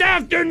this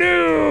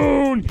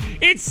afternoon.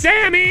 It's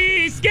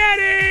Sammy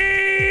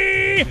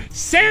Sketty!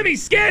 Sammy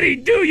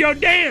Sketty, do your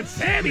dance.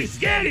 Sammy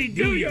Sketty,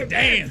 do your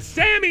dance.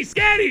 Sammy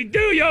Sketty,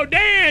 do your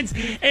dance.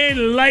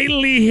 And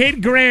lightly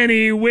hit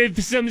Granny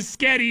with some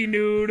Sketty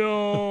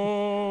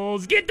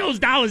noodles. Get those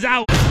dollars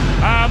out.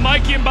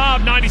 Mikey and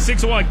Bob,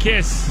 96.1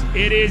 KISS.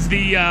 It is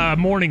the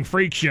morning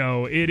freak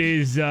show. It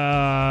is,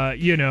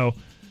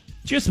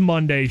 just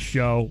Monday's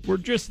show. We're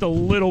just a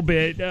little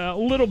bit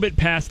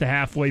past the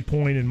halfway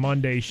point in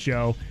Monday's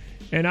show,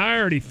 and I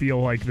already feel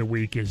like the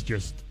week is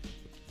just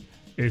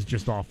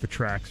off the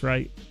tracks,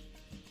 right?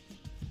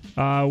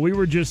 We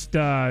were just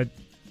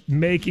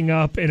making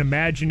up an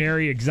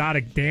imaginary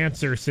exotic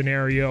dancer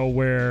scenario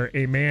where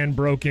a man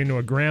broke into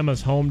a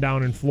grandma's home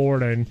down in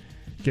Florida and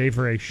gave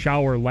her a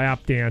shower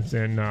lap dance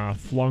and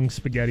flung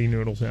spaghetti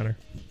noodles at her.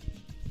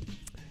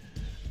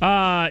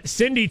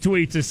 Cindy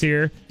tweets us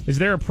here. Is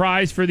there a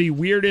prize for the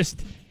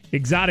weirdest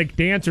exotic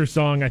dancer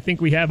song? I think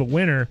we have a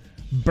winner.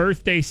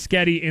 Birthday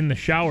Sketty in the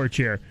shower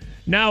chair.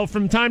 Now,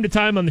 from time to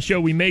time on the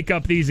show, we make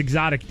up these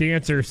exotic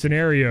dancer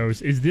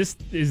scenarios.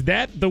 Is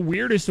that the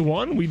weirdest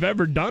one we've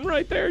ever done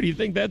right there? Do you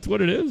think that's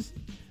what it is?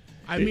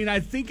 I mean,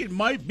 I think it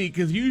might be,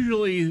 because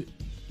usually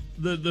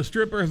the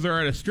strippers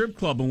are at a strip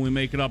club when we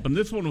make it up, and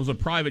this one was a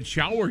private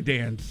shower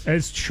dance.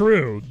 That's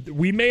true.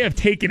 We may have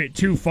taken it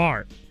too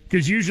far,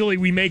 because usually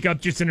we make up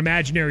just an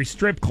imaginary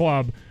strip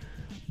club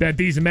that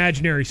these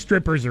imaginary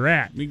strippers are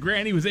at. I mean,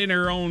 Granny was in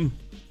her own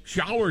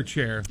shower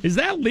chair. Is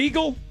that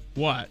legal?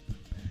 What?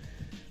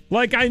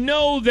 Like, I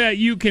know that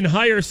you can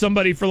hire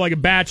somebody for like a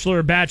bachelor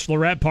or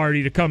bachelorette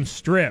party to come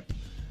strip,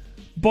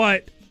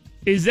 but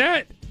is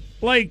that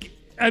like?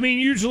 I mean,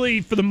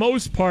 usually for the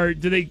most part,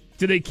 do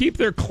they keep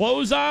their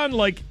clothes on?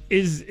 Like,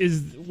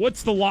 is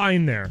what's the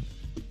line there?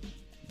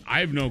 I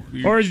have no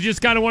clue. Or is it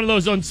just kind of one of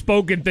those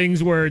unspoken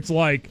things where it's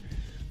like,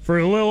 for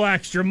a little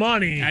extra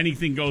money,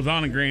 anything goes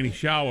on in Granny's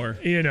shower.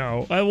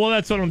 Well,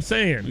 that's what I'm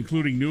saying.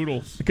 Including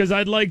noodles. Because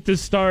I'd like to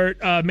start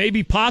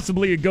maybe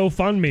possibly a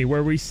GoFundMe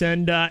where we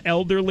send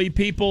elderly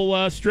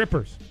people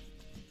strippers.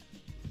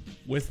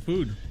 With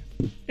food.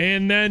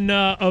 And then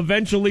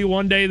eventually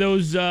one day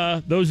those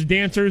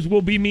dancers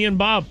will be me and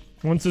Bob.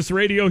 Once this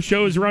radio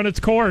show has run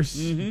its course.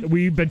 Mm-hmm.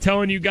 We've been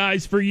telling you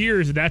guys for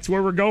years that's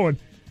where we're going.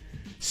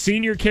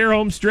 Senior care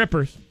home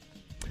strippers.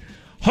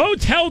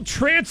 Hotel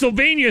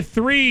Transylvania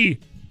 3,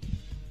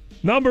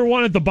 number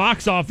one at the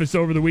box office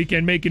over the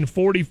weekend, making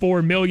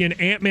 $44 million.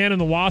 Ant-Man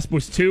and the Wasp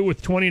was 2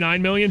 with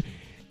 $29 million.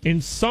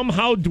 And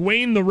somehow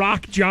Dwayne "The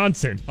Rock"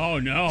 Johnson. Oh,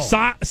 no.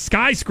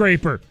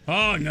 Skyscraper.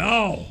 Oh,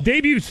 no.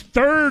 Debuts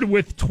 3rd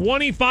with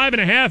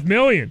 $25.5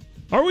 million.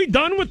 Are we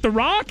done with The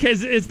Rock?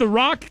 Is The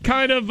Rock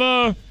kind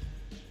of...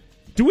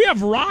 do we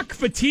have Rock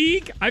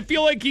fatigue? I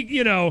feel like,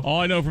 All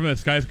I know from that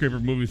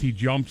Skyscraper movie is he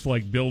jumps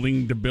like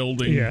building to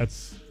building. Yeah,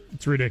 it's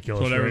ridiculous.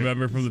 That's what I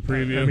remember from the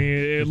preview. I mean,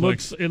 it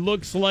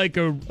looks like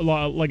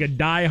a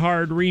Die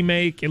Hard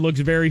remake. It looks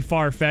very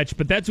far-fetched,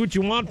 but that's what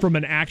you want from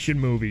an action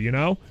movie,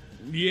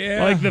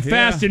 Yeah. Like the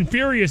Fast and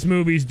Furious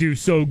movies do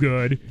so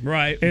good.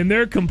 Right. And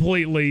they're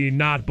completely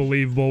not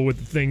believable with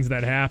the things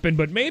that happen,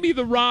 but maybe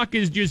The Rock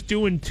is just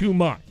doing too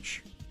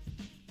much.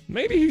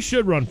 Maybe he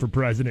should run for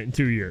president in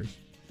 2 years.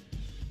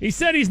 He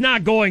said he's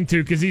not going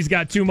to because he's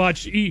got too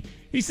much. He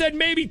said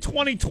maybe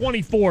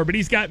 2024, but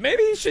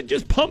maybe he should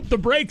just pump the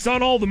brakes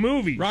on all the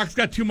movies. Rock's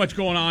got too much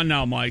going on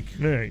now, Mike.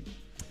 All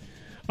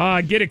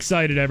right. Get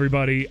excited,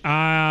 everybody.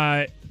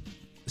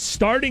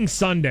 Starting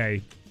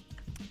Sunday,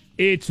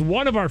 it's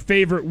one of our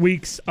favorite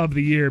weeks of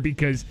the year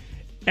because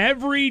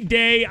every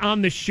day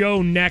on the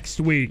show next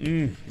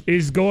week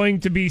is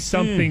going to be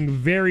something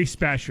very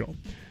special.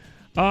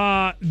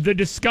 The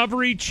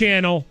Discovery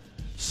Channel,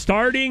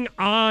 starting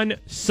on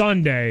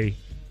Sunday,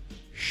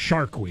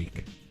 Shark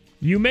Week.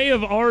 You may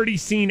have already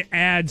seen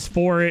ads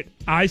for it.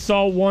 I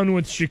saw one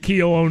with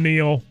Shaquille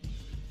O'Neal,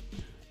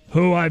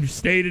 who I've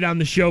stated on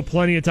the show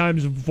plenty of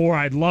times before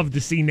I'd love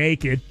to see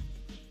naked.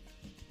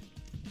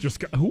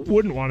 Who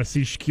wouldn't want to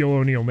see Shaquille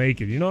O'Neal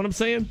naked? You know what I'm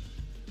saying?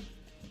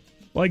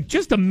 Like,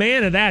 just a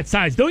man of that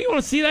size. Don't you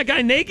want to see that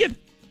guy naked?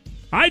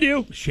 I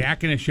do.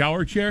 Shaq in a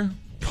shower chair?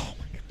 Oh,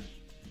 my gosh.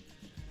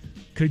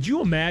 Could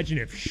you imagine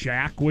if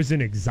Shaq was an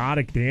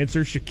exotic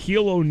dancer?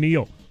 Shaquille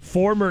O'Neal,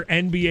 former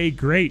NBA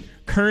great,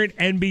 current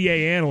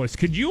NBA analyst.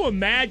 Could you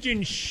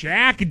imagine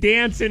Shaq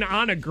dancing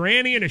on a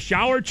granny in a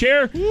shower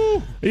chair?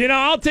 Woo.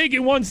 I'll take it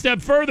one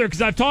step further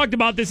because I've talked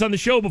about this on the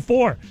show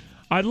before.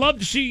 I'd love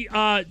to see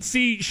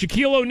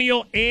Shaquille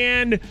O'Neal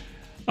and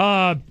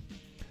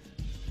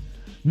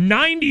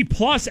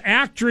 90-plus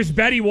actress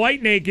Betty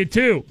White naked,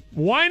 too.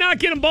 Why not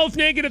get them both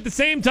naked at the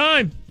same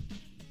time?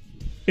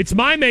 It's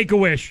my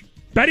make-a-wish.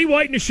 Betty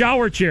White in a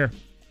shower chair.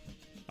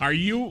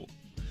 If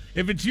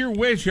it's your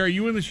wish, are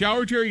you in the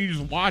shower chair or are you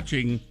just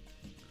watching?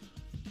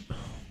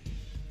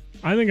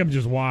 I think I'm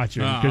just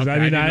watching because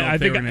okay. I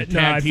think we're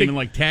tag team and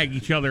like tag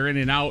each other in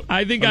and out.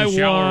 I think I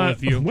want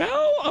with you.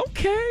 Well,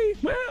 okay.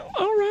 Well,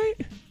 all right.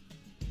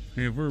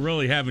 If we're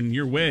really having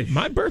your wish,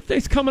 my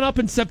birthday's coming up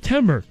in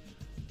September,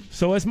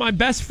 so as my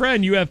best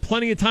friend, you have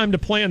plenty of time to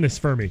plan this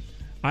for me.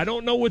 I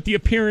don't know what the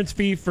appearance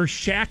fee for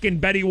Shaq and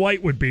Betty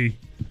White would be.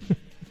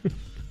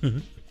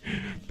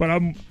 but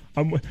I'm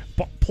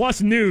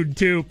plus nude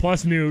too.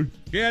 Plus nude.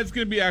 Yeah, it's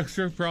gonna be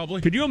extra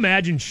probably. Could you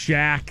imagine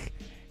Shaq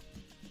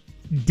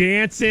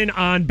dancing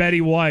on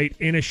Betty White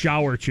in a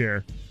shower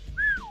chair?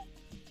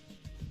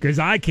 Because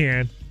I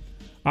can.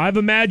 I've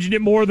imagined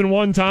it more than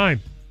one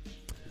time.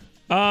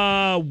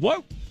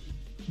 What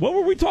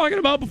were we talking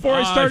about before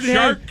I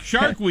started?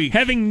 Shark Week.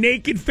 Having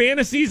naked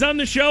fantasies on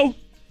the show?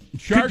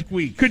 Shark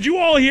Week. Could you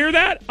all hear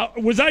that?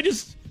 Was that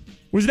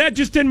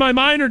just in my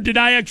mind, or did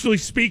I actually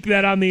speak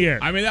that on the air?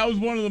 I mean, that was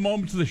one of the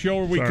moments of the show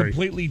where we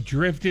completely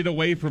drifted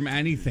away from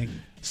anything.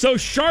 So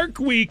Shark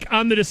Week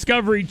on the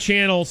Discovery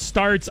Channel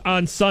starts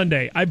on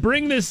Sunday. I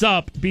bring this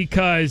up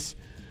because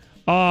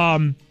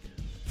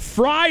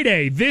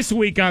Friday, this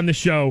week on the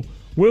show,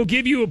 we'll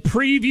give you a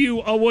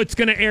preview of what's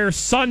going to air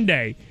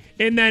Sunday.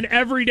 And then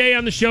every day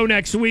on the show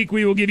next week,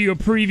 we will give you a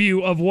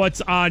preview of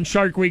what's on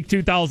Shark Week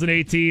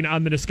 2018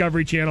 on the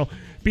Discovery Channel.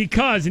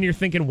 Because, and you're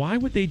thinking, why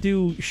would they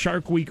do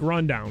Shark Week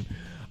Rundown?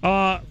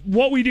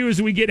 What we do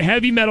is we get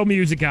heavy metal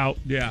music out.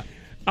 Yeah.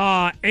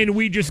 And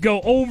we just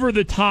go over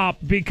the top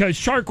because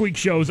Shark Week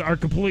shows are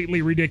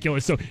completely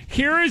ridiculous. So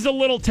here is a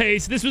little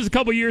taste. This was a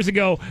couple years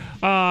ago.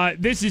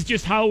 This is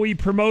just how we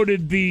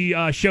promoted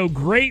the show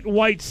Great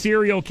White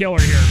Serial Killer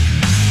here.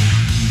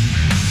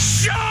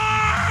 Shark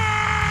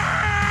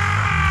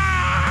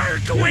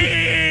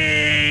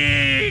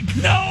Week!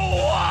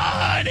 No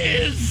one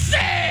is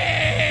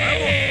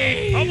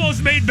safe!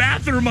 Almost made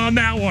bathroom on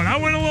that one. I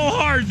went a little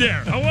hard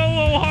there.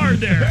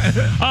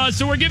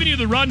 So we're giving you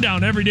the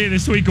rundown every day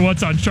this week of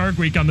what's on Shark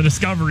Week on the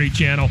Discovery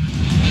Channel.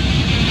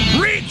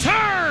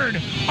 Return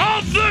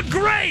of the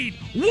Great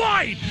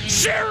White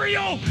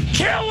Serial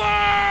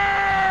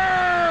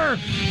Killer!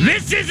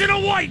 This isn't a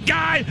white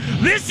guy.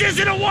 This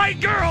isn't a white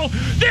girl.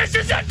 This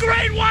is a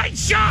great white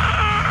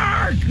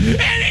shark!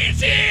 And he's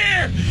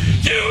here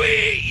to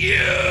eat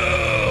you!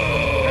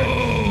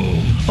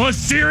 A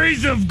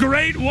series of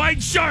great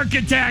white shark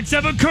attacks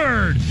have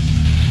occurred.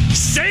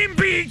 Same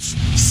beach,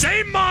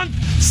 same month,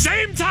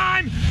 same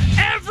time,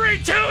 every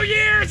 2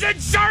 years in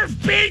Surf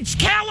Beach,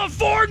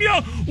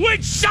 California,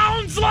 which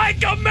sounds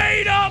like a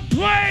made-up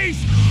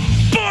place,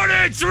 but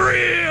it's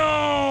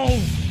real!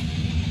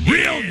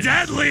 Real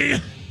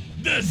deadly!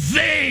 The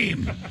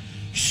same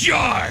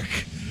shark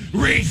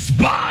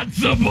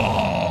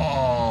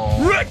responsible!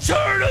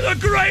 Return of the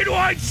Great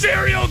White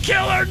Serial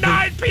Killer,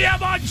 9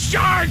 p.m. on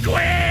Shark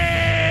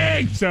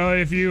Week! So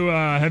if you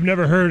have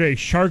never heard a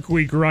Shark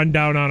Week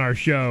rundown on our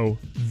show,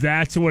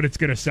 that's what it's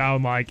going to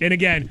sound like. And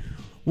again,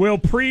 we'll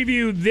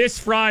preview this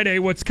Friday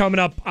what's coming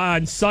up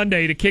on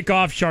Sunday to kick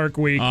off Shark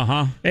Week.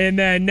 And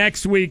then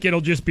next week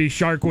it'll just be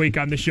Shark Week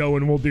on the show,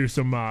 and we'll do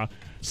some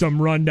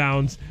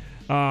rundowns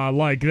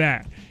like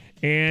that.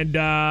 And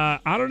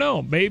I don't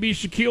know, maybe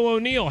Shaquille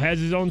O'Neal has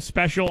his own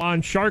special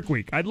on Shark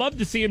Week. I'd love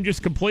to see him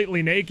just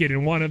completely naked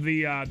in one of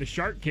the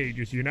shark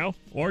cages, you know?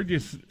 Or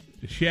just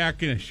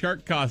Shaq in a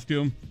shark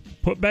costume.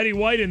 Put Betty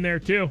White in there,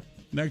 too.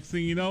 Next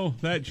thing you know,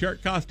 that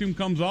shark costume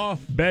comes off.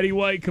 Betty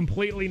White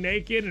completely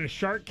naked in a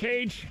shark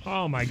cage.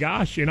 Oh, my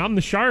gosh. And I'm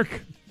the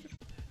shark.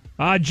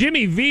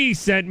 Jimmy V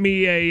sent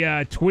me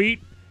a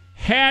tweet.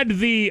 Had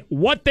the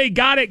What They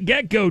Got at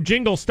Get-Go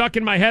jingle stuck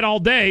in my head all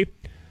day.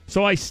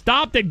 So I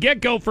stopped at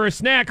Get-Go for a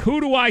snack.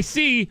 Who do I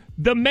see?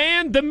 The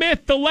man, the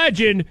myth, the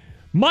legend,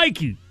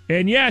 Mikey.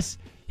 And yes,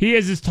 he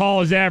is as tall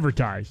as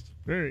advertised.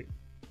 Yeah,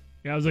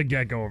 I was at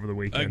Get-Go over the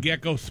weekend. A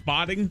Get-Go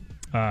spotting?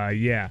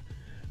 Yeah.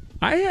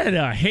 I had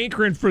a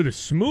hankering for the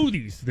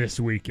smoothies this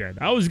weekend.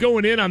 I was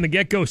going in on the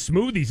Get-Go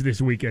smoothies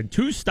this weekend.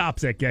 2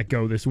 stops at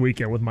Get-Go this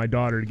weekend with my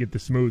daughter to get the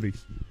smoothies.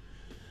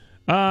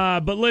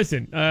 But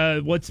listen,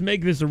 let's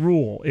make this a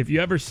rule. If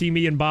you ever see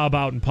me and Bob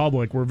out in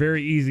public, we're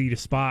very easy to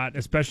spot,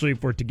 especially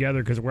if we're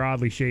together because we're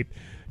oddly shaped.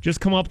 Just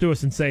come up to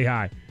us and say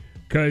hi,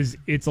 because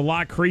it's a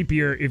lot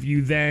creepier if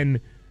you then,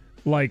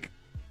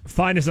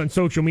 find us on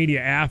social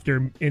media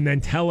after and then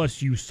tell us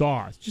you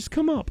saw us. Just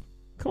come up.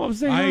 Come up and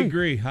say hi. I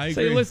agree.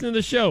 Say listen to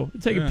the show.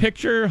 Take a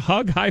picture,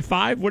 hug, high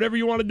five, whatever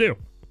you want to do.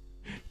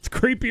 It's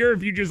creepier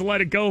if you just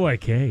let it go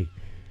like, hey.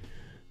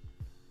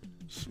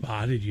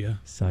 Spotted you.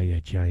 Saw you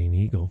at Giant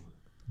Eagle.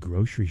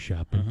 Grocery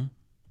shopping.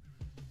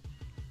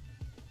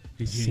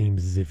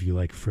 Seems as if you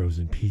like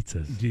frozen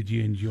pizzas. Did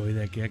you enjoy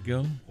that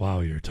Get-Go? Wow,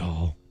 you're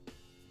tall.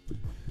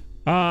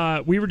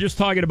 We were just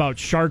talking about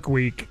Shark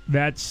Week.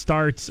 That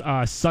starts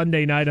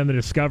Sunday night on the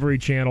Discovery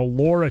Channel.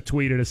 Laura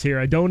tweeted us here.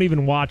 I don't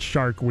even watch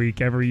Shark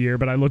Week every year,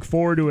 but I look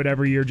forward to it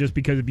every year just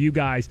because of you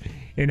guys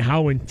and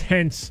how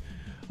intense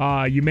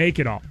you make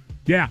it all.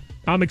 Yeah,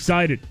 I'm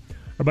excited.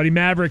 Our buddy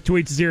Maverick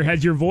tweets us here.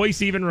 Has your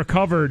voice even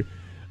recovered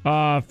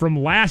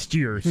from last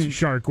year's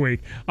Shark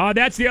Week?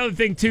 That's the other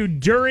thing, too.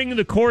 During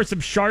the course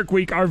of Shark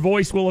Week, our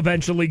voice will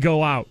eventually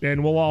go out,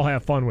 and we'll all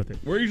have fun with it.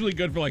 We're usually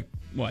good for,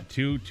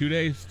 2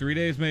 days, 3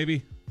 days,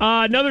 maybe?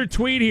 Another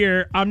tweet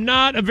here. I'm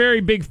not a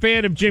very big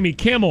fan of Jimmy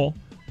Kimmel,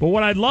 but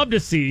what I'd love to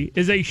see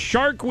is a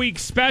Shark Week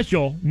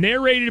special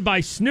narrated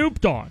by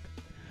Snoop Dogg.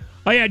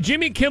 Oh, yeah,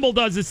 Jimmy Kimmel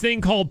does this thing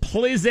called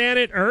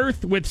Planet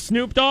Earth with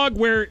Snoop Dogg,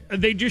 where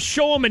they just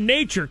show him a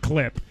nature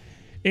clip.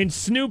 and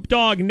Snoop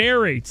Dogg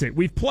narrates it.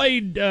 We've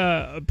played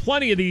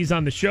plenty of these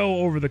on the show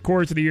over the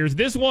course of the years.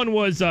 This one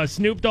was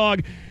Snoop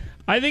Dogg.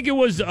 I think it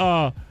was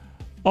a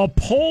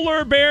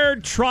polar bear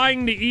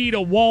trying to eat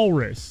a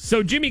walrus.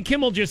 So Jimmy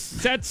Kimmel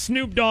just sets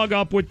Snoop Dogg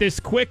up with this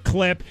quick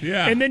clip,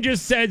 and then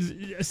just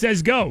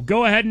says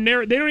go ahead and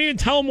narrate. They don't even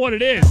tell him what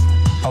it is.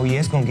 Oh yeah,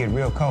 it's gonna get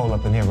real cold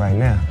up in here right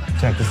now.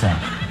 Check this out.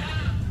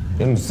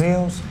 Them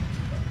seals,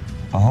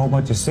 a whole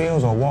bunch of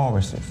seals or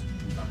walruses?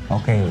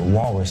 Okay,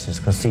 walruses,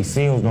 because see,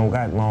 seals don't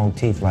got long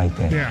teeth like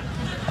that. Yeah.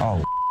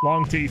 Oh.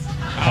 Long teeth.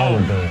 Polar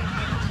bear.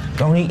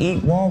 Don't he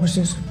eat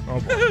walruses?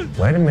 Oh.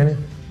 Wait a minute.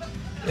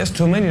 There's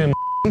too many of them.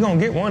 He gonna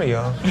get one of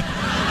y'all.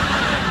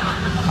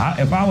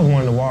 If I was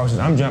one of the walruses,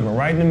 I'm jumping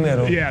right in the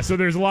middle. Yeah, so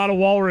there's a lot of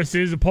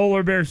walruses. The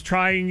polar bear's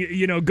trying,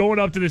 going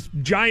up to this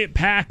giant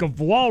pack of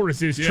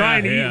walruses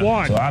trying to eat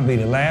one. So I'll be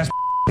the last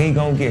he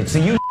gonna get.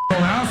 See, you on the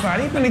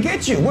outside, he finna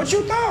get you. What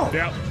you thought?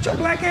 Yep. Put your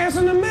black ass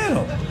in the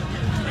middle.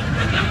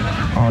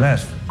 Oh,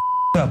 that's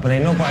up, but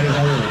ain't nobody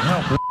gonna really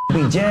help.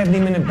 Be jabbing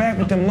him in the back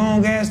with them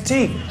long ass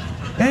teeth.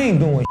 They ain't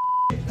doing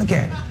shit. Look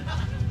at it.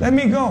 Let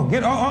me go.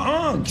 Get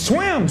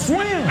swim.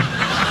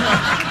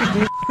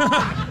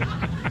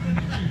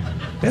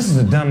 This is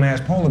a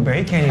dumbass polar bear.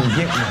 He can't even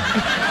get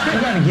one.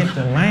 You gotta get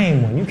the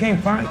lame one. You can't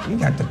fight. You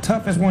got the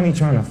toughest one he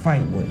trying to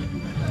fight with.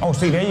 Oh,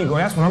 see, there you go.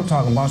 That's what I'm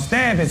talking about.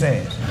 Stab his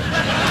ass.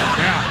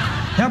 Yeah.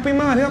 Help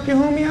him out. Help your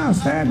homie out.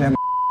 Stab that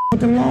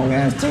with them long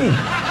ass teeth.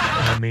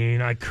 I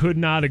mean, I could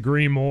not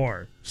agree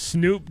more.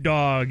 Snoop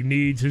Dogg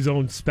needs his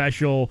own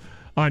special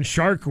on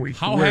Shark Week.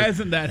 How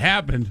hasn't that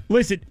happened?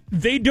 Listen,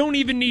 they don't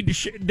even need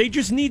to. They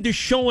just need to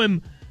show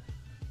him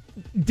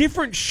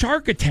different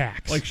shark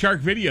attacks, like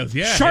shark videos.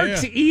 Yeah,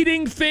 sharks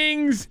eating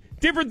things,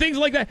 different things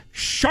like that.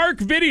 Shark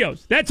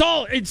videos. That's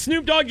all. And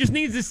Snoop Dogg just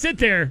needs to sit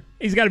there.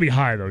 He's got to be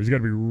high though. He's got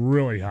to be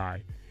really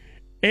high,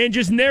 and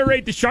just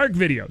narrate the shark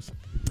videos.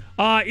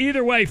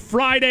 Either way,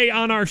 Friday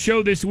on our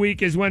show this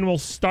week is when we'll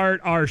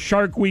start our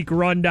Shark Week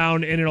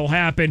rundown, and it'll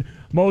happen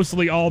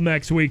mostly all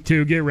next week,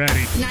 too. Get ready.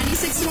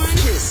 96.1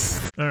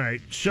 Kiss. All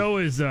right, show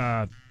is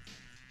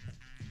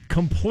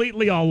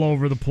completely all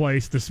over the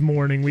place this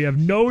morning. We have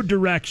no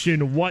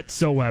direction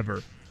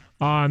whatsoever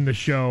on the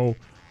show.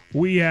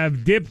 We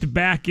have dipped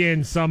back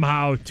in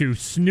somehow to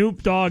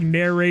Snoop Dogg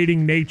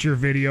narrating nature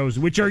videos,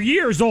 which are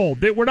years old.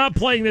 We're not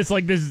playing this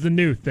like this is a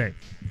new thing.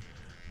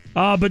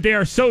 But they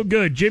are so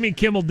good. Jimmy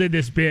Kimmel did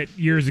this bit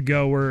years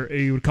ago where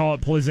he would call it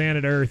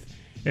Planet Earth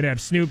and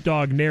have Snoop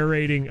Dogg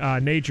narrating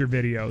nature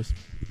videos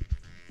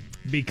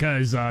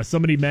because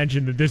somebody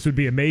mentioned that this would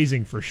be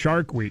amazing for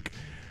Shark Week.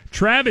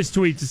 Travis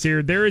tweets us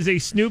here, there is a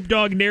Snoop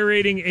Dogg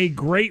narrating a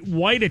great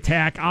white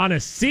attack on a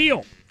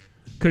seal.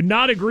 Could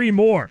not agree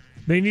more.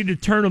 They need to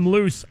turn them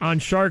loose on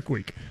Shark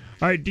Week.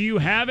 All right, do you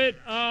have it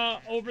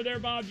over there,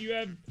 Bob? Do you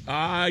have?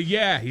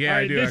 Yeah, All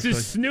right, I do. This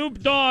is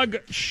Snoop Dogg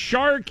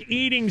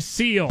shark-eating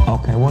seal.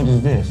 Okay, what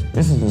is this?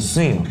 This is a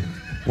seal.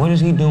 What is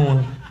he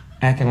doing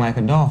acting like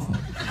a dolphin?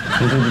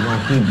 He's either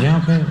gonna keep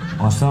jumping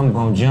or something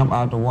gonna jump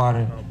out the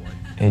water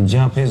and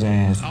jump his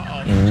ass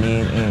in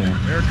mid-air.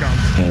 There it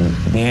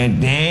comes.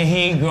 And there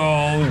he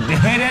goes. There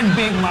that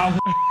big mouth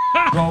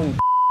go.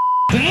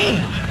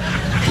 Damn!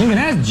 Look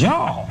at that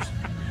jaws.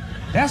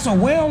 That's a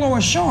whale or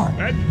a shark?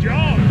 That's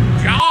Jaws.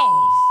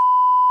 Jaws!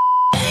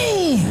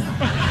 Damn!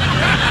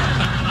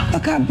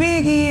 Look how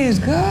big he is,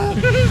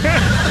 cuz.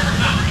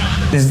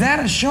 Is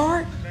that a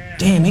shark?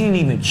 Damn, he didn't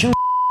even chew.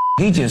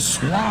 He just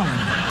swallowed.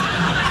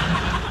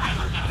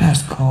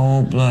 That's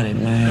cold-blooded,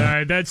 man. All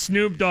right, that's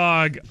Snoop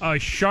Dogg, a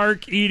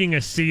shark eating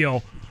a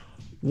seal.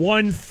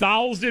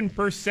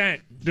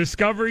 1,000%.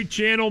 Discovery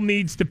Channel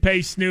needs to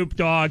pay Snoop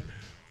Dogg.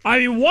 I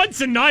mean,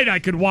 once a night I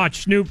could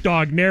watch Snoop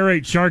Dogg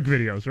narrate shark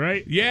videos,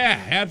 right? Yeah,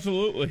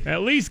 absolutely.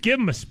 At least give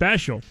him a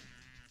special.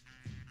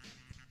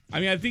 I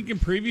mean, I think in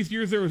previous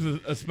years there was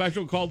a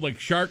special called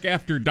like Shark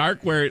After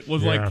Dark where it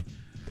was like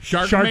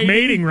shark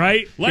mating,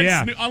 right?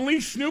 Let's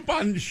unleash Snoop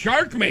on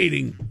shark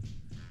mating.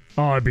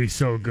 Oh, it'd be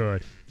so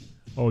good.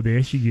 Oh,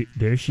 there she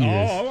is.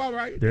 Oh, all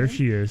right. There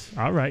she is.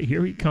 All right,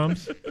 here he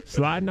comes.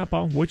 Sliding up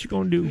on. What you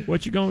gonna do?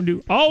 What you gonna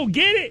do? Oh,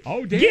 get it.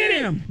 Oh,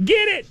 damn.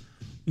 Get it.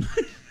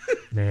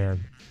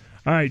 Man.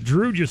 All right,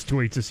 Drew just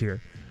tweets us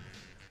here.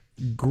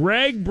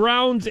 Greg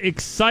Brown's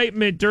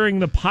excitement during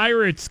the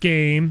Pirates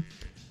game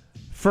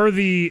for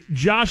the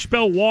Josh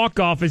Bell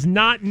walk-off is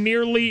not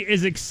nearly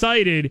as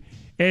excited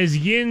as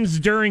Yin's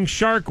during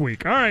Shark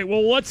Week. All right,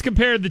 well, let's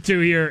compare the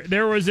two here.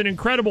 There was an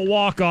incredible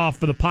walk-off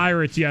for the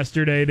Pirates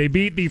yesterday. They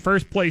beat the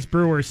first-place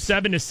Brewers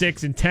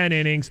 7-6 in 10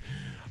 innings.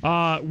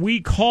 We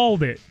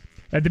called it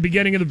at the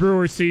beginning of the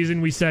Brewers season.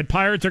 We said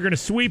Pirates are going to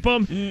sweep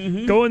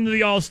them, go into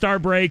the All-Star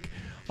break.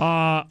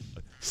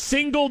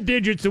 Single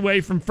digits away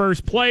from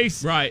first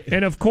place. Right.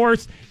 And, of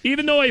course,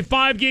 even though a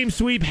 5-game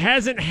sweep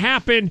hasn't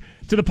happened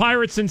to the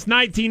Pirates since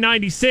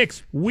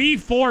 1996, we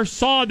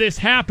foresaw this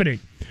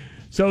happening.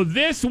 So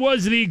this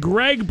was the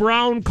Greg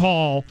Brown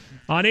call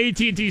on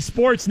AT&T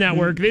Sports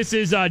Network. This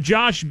is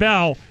Josh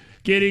Bell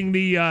getting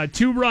the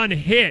 2-run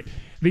hit,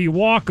 the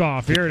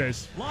walk-off. Here it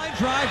is. Line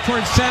drive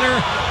towards center.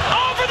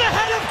 Over the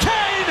head of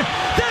Kane.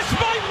 This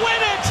might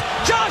win it.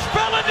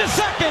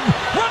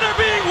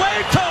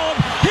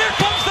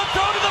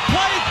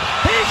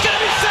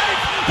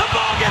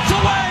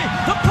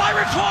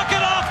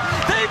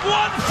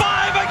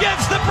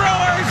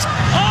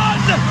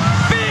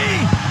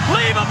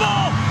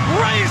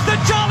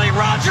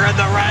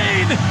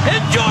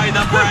 Enjoy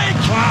the break.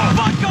 Wow.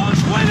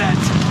 Buccos win it.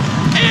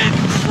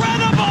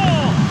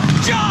 Incredible.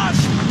 Josh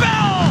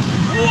Bell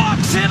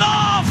walks it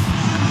off.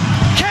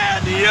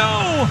 Can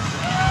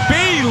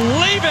you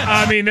believe it?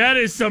 I mean, that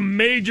is some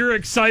major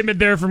excitement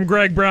there from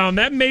Greg Brown.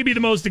 That may be the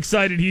most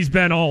excited he's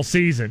been all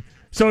season.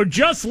 So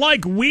just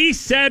like we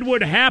said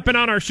would happen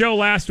on our show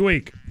last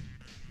week,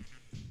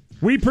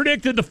 we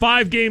predicted the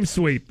 5-game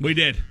sweep. We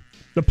did.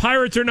 The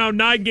Pirates are now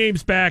 9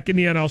 games back in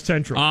the NL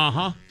Central.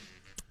 Uh-huh.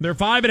 They're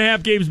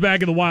 5.5 games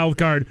back in the wild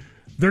card.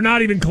 They're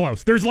not even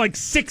close. There's like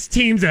 6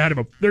 teams ahead of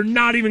them. They're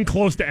not even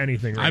close to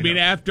anything right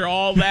now. After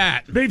all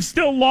that. They've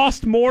still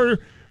lost more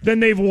than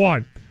they've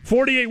won.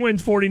 48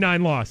 wins,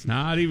 49 losses.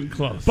 Not even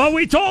close. But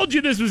we told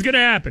you this was going to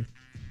happen.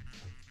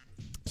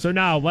 So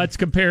now let's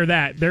compare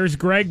that. There's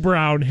Greg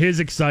Brown, his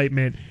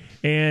excitement.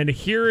 And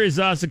here is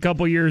us a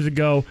couple years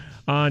ago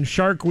on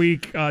Shark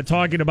Week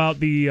talking about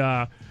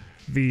the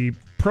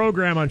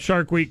program on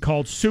Shark Week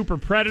called Super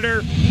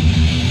Predator.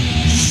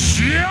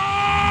 Shark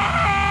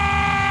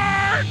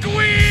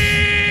Week!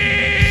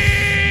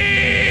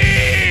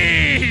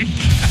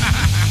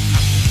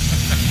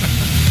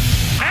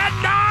 At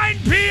 9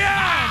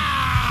 p.m.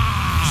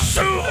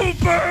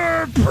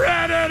 Super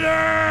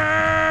Predator!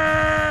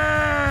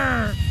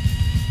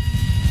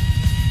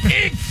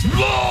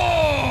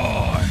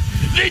 Explore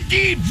the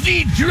deep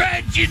sea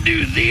trench in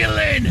New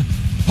Zealand,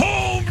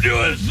 home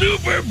to a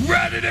super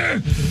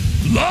predator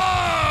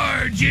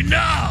large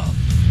enough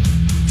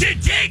to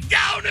take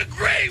down a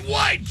great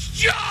white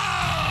shark.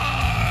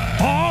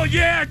 Oh,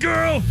 yeah,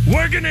 girl.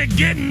 We're going to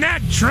get in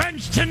that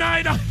trench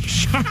tonight on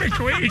Shark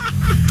Week.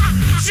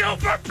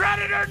 Super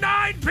Predator,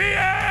 9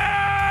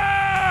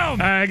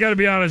 p.m. I got to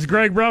be honest.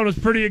 Greg Brown was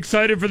pretty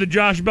excited for the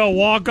Josh Bell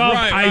walk-off.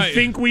 Right. I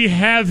think we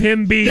have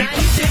him beat.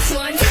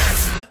 96.1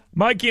 Kiss.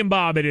 Mikey and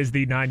Bob, it is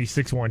the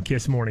 96.1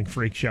 Kiss Morning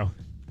Freak Show.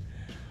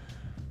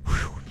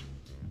 Whew.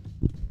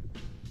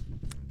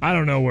 I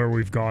don't know where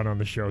we've gone on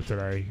the show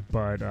today,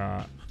 but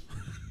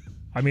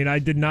I mean, I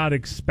did not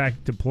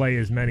expect to play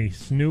as many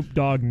Snoop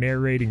Dogg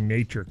narrating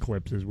nature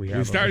clips as we have.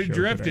 We started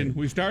drifting. Today.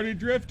 We started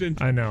drifting.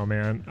 I know,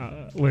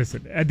 man.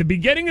 Listen, at the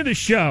beginning of the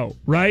show,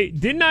 right?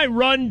 Didn't I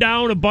run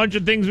down a bunch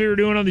of things we were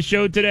doing on the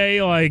show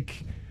today?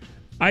 Like,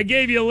 I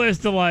gave you a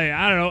list of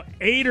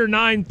 8 or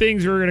 9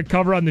 things we were going to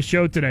cover on the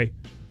show today.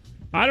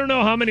 I don't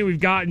know how many we've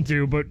gotten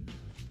to, but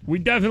we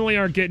definitely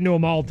aren't getting to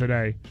them all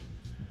today.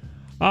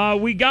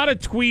 We got a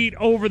tweet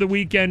over the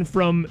weekend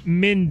from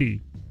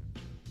Mindy.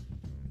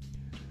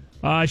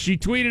 She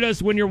tweeted us,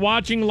 when you're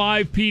watching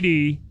live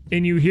PD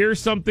and you hear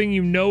something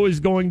you know is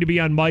going to be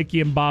on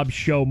Mikey and Bob's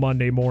show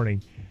Monday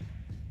morning,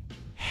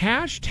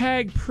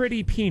 hashtag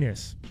pretty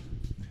penis.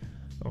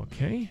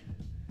 Okay.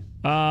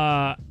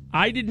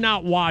 I did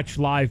not watch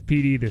live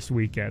PD this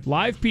weekend.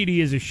 Live PD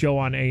is a show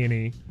on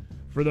A&E,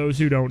 for those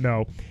who don't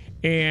know.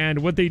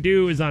 And what they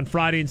do is on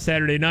Friday and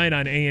Saturday night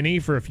on A&E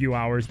for a few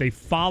hours, they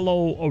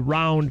follow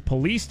around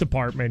police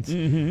departments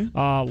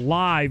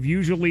live,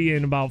 usually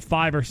in about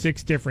 5 or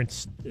 6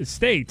 different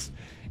states.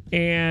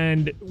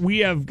 And we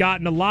have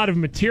gotten a lot of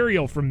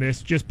material from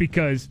this just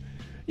because,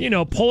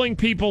 pulling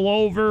people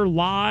over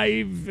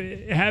live,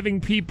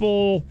 having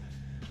people,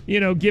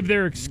 give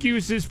their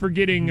excuses for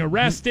getting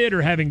arrested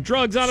or having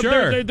drugs on them.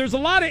 Sure. There's a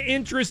lot of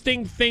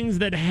interesting things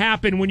that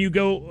happen when you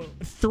go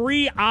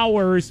 3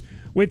 hours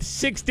with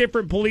 6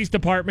 different police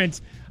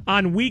departments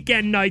on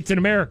weekend nights in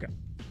America.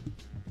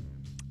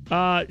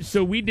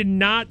 So we did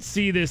not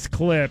see this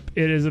clip.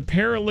 It is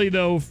apparently,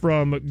 though,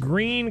 from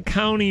Greene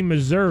County,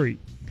 Missouri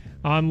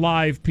on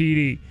live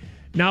PD.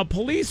 Now,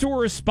 police were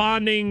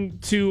responding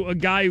to a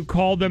guy who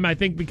called them, I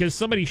think, because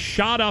somebody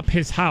shot up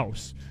his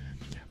house.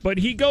 But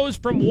he goes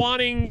from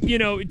wanting,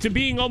 to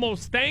being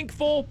almost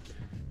thankful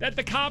that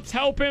the cops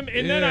help him,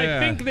 and then I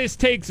think this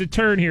takes a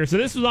turn here. So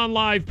this was on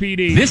live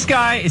PD. This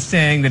guy is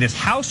saying that his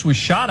house was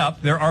shot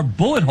up. There are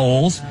bullet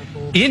holes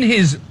in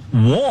his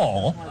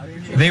wall.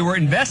 They were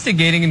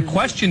investigating and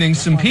questioning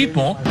some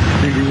people.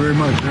 Thank you very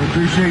much. I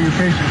appreciate your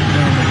patience.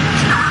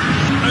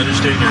 I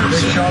understand your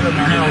upset. They shot up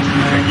my house.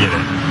 I get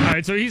it. All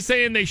right, so he's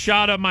saying they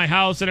shot up my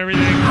house and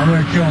everything. I'm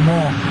going to kill them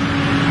all.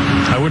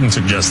 I wouldn't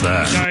suggest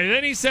that. All right,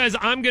 then he says,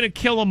 I'm going to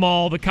kill them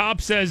all. The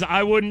cop says,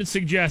 I wouldn't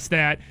suggest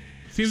that.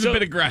 Seems a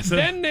bit aggressive.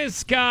 Then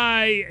this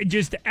guy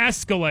just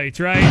escalates,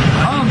 right?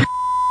 I'm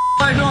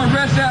going to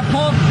arrest that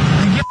punk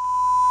and get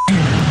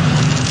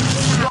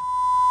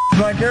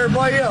like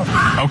everybody else.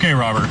 Okay,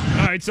 Robert.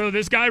 All right, so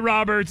this guy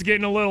Robert's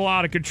getting a little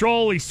out of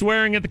control. He's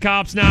swearing at the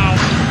cops now.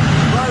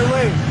 By the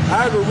way,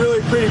 I have a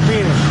really pretty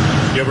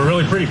penis. You have a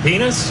really pretty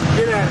penis?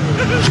 Get out of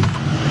here.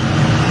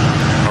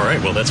 All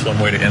right, well, that's one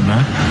way to end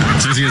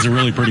that. Says he has a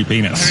really pretty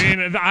penis.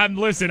 I mean,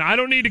 listen, I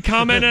don't need to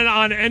comment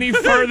on any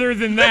further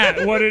than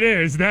that, what it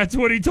is. That's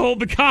what he told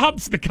the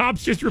cops. The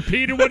cops just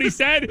repeated what he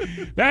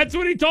said. That's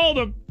what he told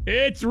them.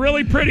 It's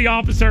really pretty,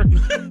 officer.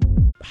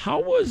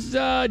 How was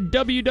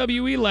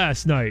WWE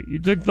last night? You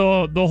took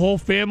the whole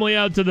family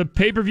out to the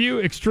pay-per-view?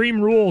 Extreme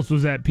Rules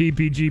was at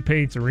PPG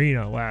Paints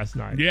Arena last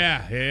night.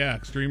 Yeah,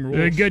 Extreme Rules.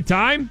 A good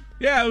time?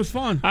 Yeah, it was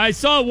fun. I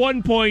saw at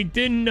one point,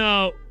 didn't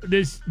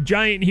this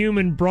giant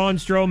human Braun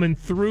Strowman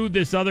threw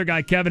this other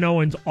guy, Kevin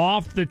Owens,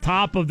 off the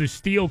top of the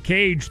steel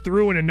cage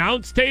through an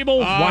announce table?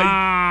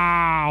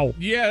 Wow.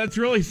 Yeah, that's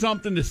really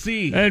something to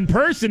see. In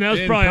person, that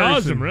was probably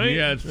awesome, right?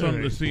 Yeah, it's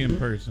something to see in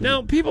person.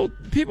 Now, people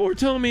were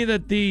telling me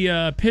that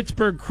the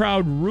Pittsburgh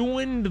crowd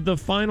ruined the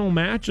final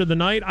match of the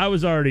night. I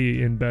was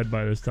already in bed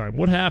by this time.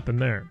 What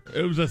happened there?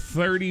 It was a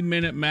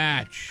 30-minute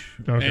match,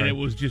 and it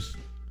was just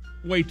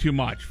way too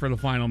much for the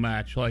final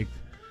match. Like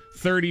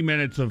 30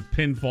 minutes of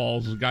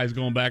pinfalls, guys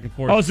going back and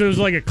forth. Oh, so it was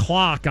like a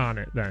clock on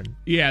it then.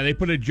 Yeah, they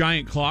put a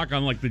giant clock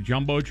on like the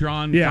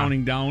Jumbotron,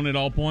 counting down at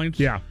all points.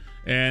 Yeah.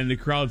 And the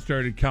crowd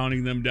started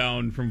counting them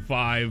down from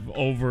 5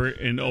 over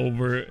and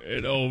over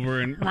and over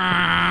and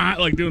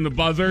like doing the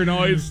buzzer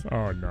noise.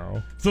 Oh,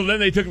 no. So then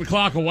they took the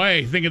clock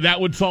away, thinking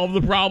that would solve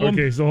the problem.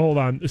 Okay, so hold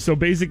on. So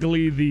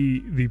basically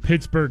the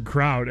Pittsburgh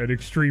crowd at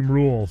Extreme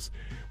Rules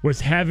was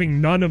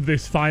having none of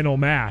this final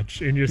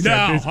match and just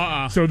said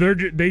this. So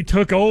they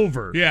took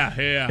over. Yeah.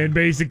 And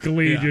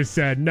basically just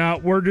said, no,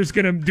 we're just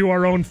going to do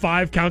our own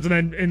 5 counts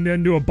and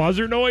then do a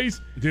buzzer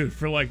noise. Dude,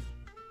 for like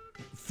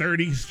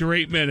 30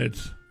 straight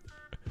minutes.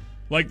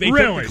 Like they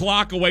took the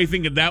clock away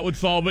thinking that would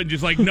solve it and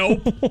just like, nope.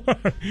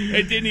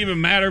 It didn't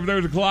even matter if there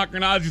was a clock or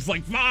not. It's just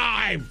like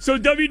 5. So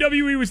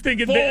WWE was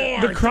thinking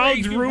the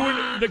crowd's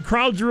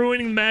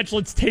ruining the match.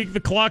 Let's take the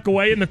clock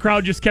away, and the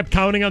crowd just kept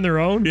counting on their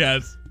own.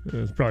 Yes.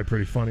 It's probably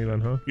pretty funny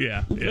then, huh?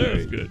 Yeah, it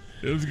was good.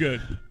 It was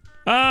good.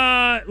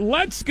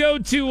 Let's go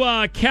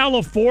to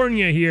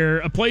California here,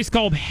 a place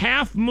called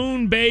Half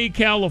Moon Bay,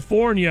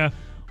 California,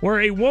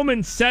 where a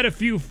woman set a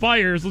few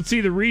fires. Let's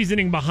see the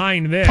reasoning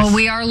behind this. Well,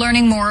 we are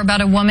learning more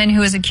about a woman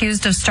who is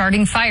accused of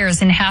starting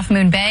fires in Half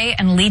Moon Bay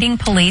and leading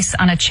police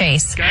on a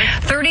chase.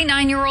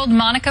 39-year-old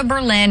Monica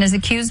Berlin is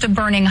accused of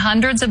burning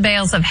hundreds of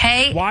bales of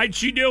hay. Why'd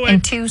she do it?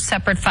 In 2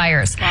 separate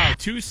fires. Wow,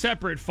 2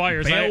 separate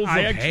fires. Bales of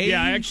hay?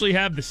 Yeah, I actually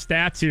have the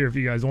stats here if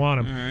you guys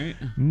want them. All right.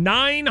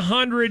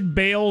 900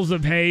 bales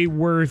of hay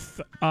worth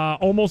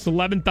almost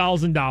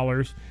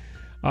 $11,000.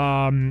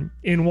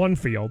 In one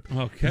field.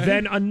 Okay.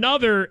 Then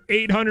another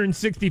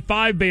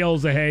 865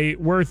 bales of hay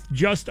worth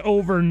just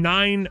over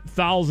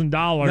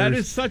 $9,000. That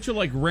is such a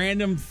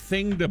random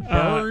thing to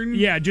burn.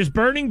 Yeah, just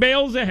burning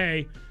bales of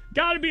hay.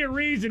 Got to be a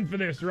reason for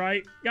this,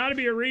 right? Got to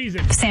be a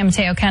reason. San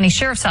Mateo County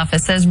Sheriff's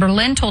Office says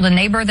Berlin told a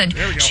neighbor that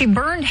she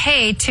burned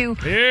hay to...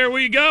 Here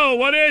we go.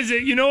 What is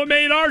it? You know what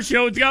made our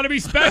show? It's got to be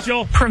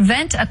special.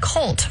 ...prevent a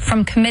cult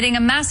from committing a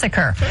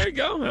massacre. There you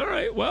go. All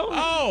right. Well,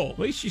 at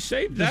least she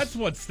saved it. That's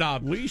what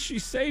stopped. At least she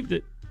saved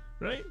it.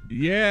 Right?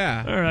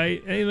 Yeah. All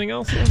right. Anything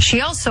else? She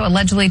also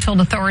allegedly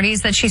told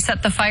authorities that she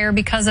set the fire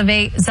because of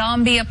a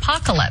zombie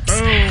apocalypse.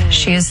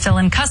 She is still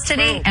in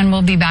custody and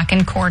will be back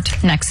in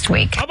court next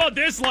week. How about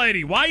this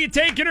lady? Why are you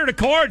taking her to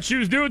court? She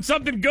was doing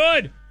something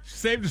good. She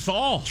saved us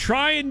all.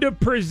 Trying to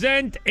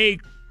present a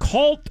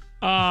cult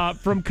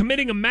from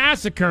committing a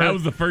massacre. That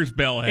was the first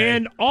bale of hay.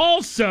 And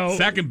also...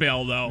 Second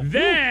bale, though.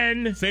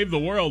 Then... Save the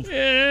world.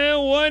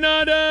 Why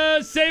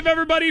not save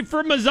everybody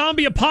from a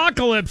zombie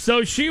apocalypse?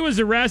 So she was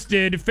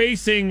arrested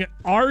facing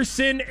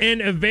arson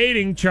and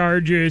evading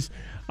charges.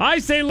 I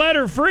say let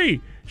her free.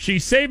 She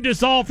saved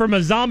us all from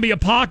a zombie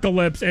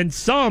apocalypse and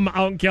some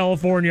out in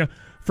California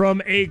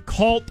from a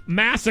cult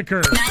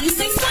massacre.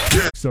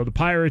 So the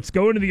Pirates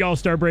go into the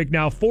All-Star break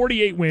now,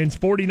 48 wins,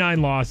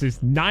 49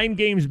 losses, 9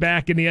 games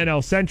back in the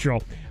NL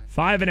Central,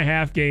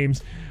 5.5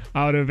 games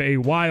out of a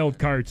wild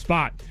card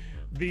spot.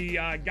 The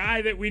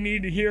guy that we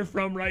need to hear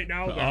from right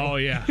now, though,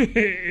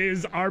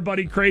 is our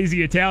buddy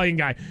Crazy Italian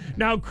Guy.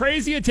 Now,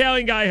 Crazy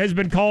Italian Guy has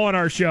been calling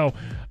our show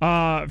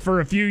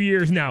for a few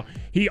years now.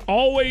 He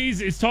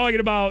always is talking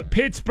about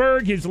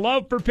Pittsburgh, his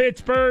love for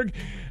Pittsburgh.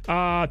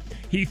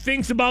 He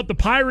thinks about the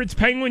Pirates,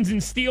 Penguins,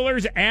 and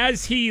Steelers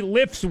as he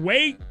lifts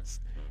weights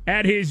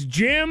at his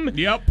gym.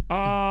 Yep.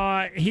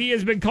 He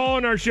has been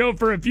calling our show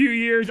for a few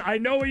years. I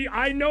know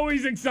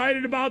he's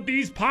excited about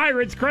these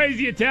Pirates.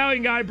 Crazy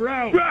Italian Guy,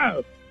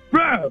 bro.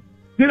 Bro,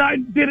 did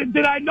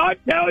I not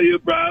tell you,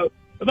 bro?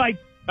 Like,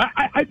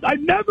 I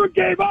never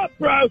gave up,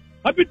 bro.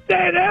 I've been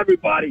saying to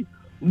everybody,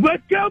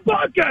 let's go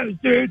Broncos,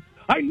 dude.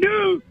 I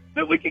knew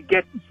that we could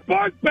get the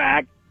spark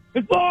back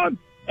as long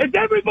as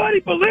everybody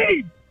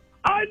believed.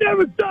 I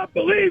never stopped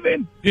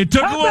believing. It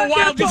took a little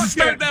while just to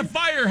start that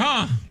fire,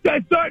 huh?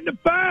 Starting to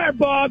fire,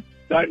 Bob.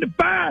 Starting to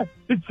fire.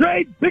 The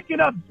trade's picking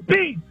up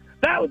speed.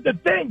 That was the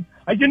thing.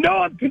 As you know,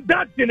 I'm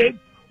conducting it.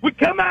 We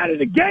come out of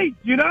the gates,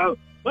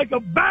 like a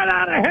bat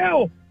out of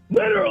hell.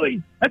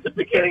 Literally, at the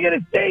beginning of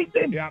the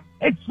season,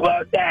 it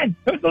slowed down.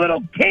 There was a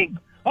little kink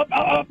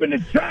up in the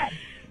track.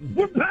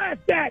 We're past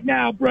that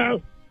now,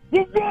 bro.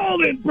 We're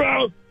rolling,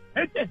 bro.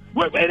 It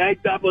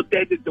ain't double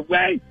digits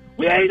away.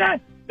 We ain't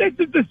at. This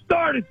is the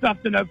start of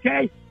something,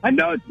 okay? I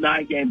know it's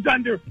 9 games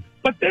under,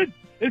 but this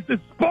is the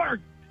spark.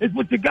 It's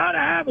what you gotta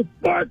have, a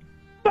spark.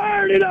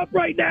 Firing it up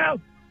right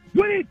now.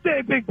 What do you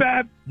say, Big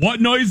Bab?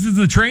 What noise does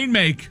the train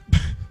make?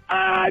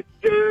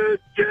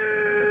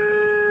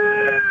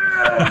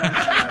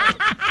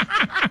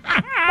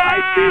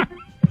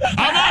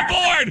 I'm on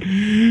board.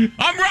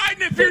 I'm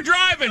riding if you're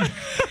driving.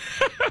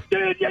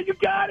 Dude, yeah, you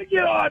gotta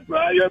get on,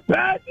 bro. You're a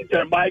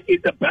passenger.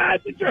 Mikey's a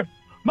passenger.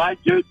 My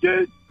two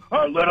dudes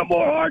are a little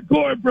more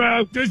hardcore,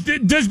 bro. Does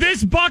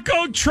this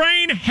Bucko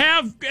train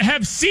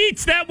have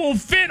seats that will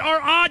fit our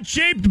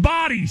odd-shaped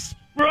bodies?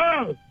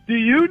 Bro, do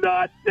you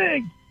not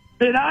think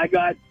that I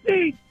got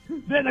seats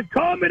that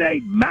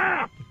accommodate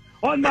math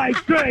on my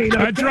train? Okay?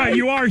 That's right.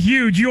 You are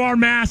huge. You are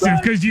massive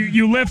because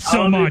you lift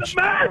so much.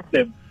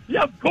 Massive.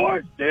 Yeah, of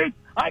course, dude.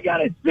 I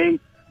got a seat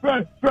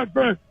for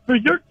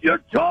your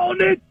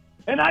tallness,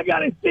 and I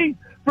got a seat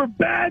for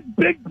bad,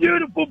 big,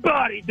 beautiful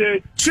body,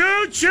 dude.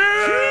 Choo choo!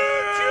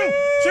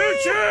 Choo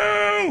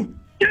choo!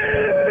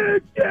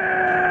 Choo choo!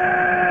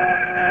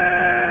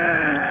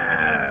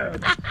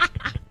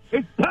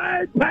 It's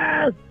time,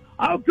 pal.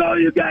 I'll call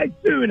you guys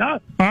soon, huh?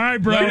 All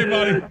right, bro. Later,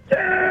 buddy.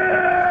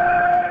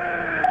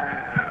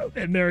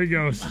 And there he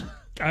goes.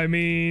 I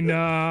mean,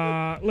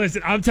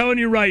 listen, I'm telling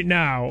you right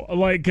now,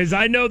 because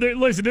I know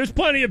there's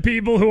plenty of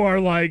people who are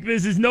like,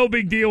 this is no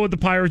big deal what the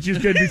Pirates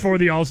just did before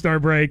the All-Star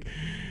break.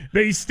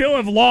 They still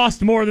have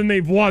lost more than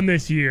they've won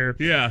this year.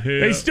 Yeah.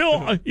 They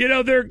still,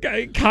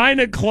 they're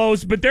kind of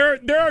close, but there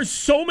are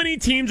so many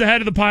teams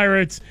ahead of the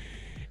Pirates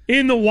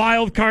in the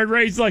wild card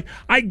race. Like,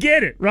 I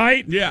get it,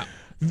 right? Yeah.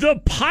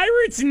 The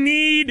Pirates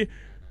need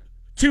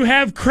to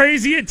have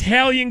Crazy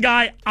Italian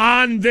Guy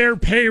on their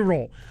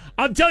payroll.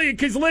 I'll tell you,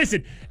 because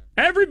listen,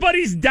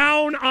 everybody's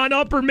down on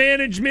upper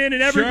management,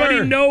 and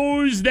everybody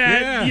knows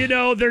that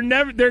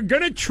they're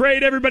going to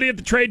trade everybody at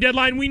the trade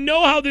deadline. We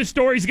know how this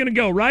story's going to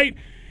go, right?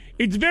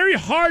 It's very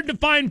hard to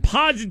find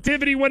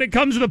positivity when it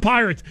comes to the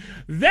Pirates.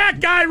 That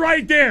guy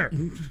right there,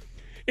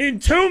 in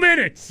 2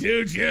 minutes,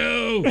 choo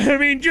choo. I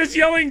mean, just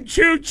yelling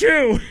choo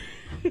choo.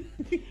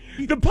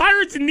 The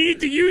Pirates need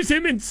to use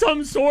him in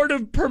some sort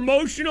of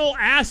promotional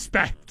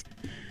aspect.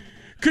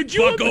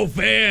 Bucko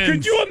fans.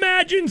 Could you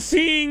imagine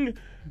seeing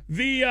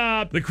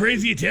the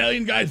Crazy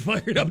Italian Guys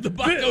fired up the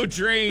Bucko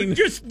train?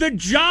 Just the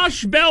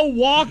Josh Bell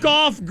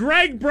walk-off,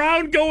 Greg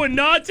Brown going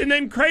nuts, and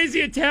then Crazy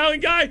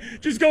Italian Guy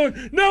just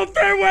going, no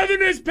fair weather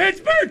in this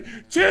Pittsburgh!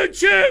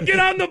 Choo-choo! Get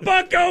on the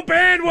Bucko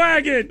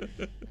bandwagon!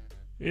 I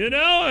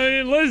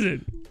mean,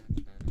 listen.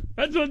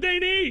 That's what they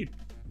need.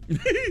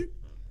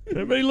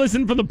 Everybody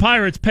listen for the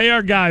Pirates. Pay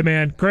our guy,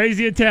 man.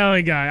 Crazy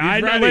Italian Guy. I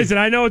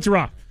know it's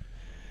rough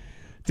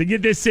to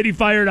get this city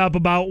fired up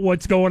about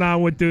what's going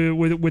on with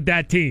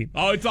that team.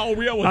 Oh, it's all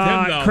real with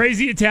him, though.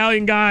 Crazy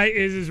Italian Guy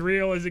is as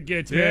real as it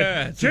gets, man.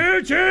 Yeah.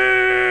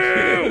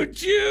 Choo-choo!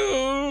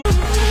 Choo-choo!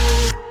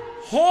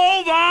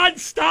 Hold on!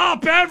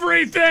 Stop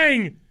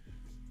everything!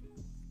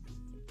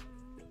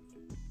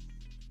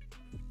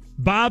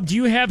 Bob, do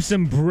you have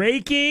some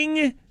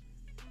breaking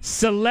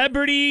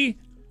celebrity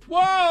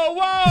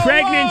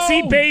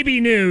pregnancy baby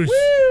news?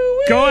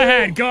 Woo-wee. Go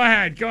ahead.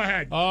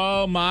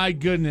 Oh, my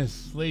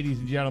goodness, ladies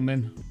and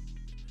gentlemen.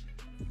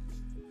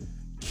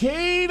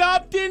 Kate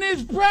Upton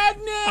is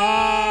pregnant!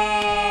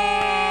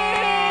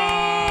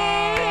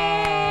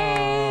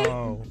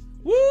 Oh.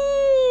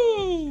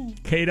 Woo!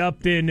 Kate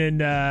Upton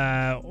and,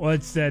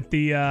 what's that,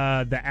 the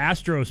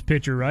Astros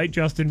pitcher, right?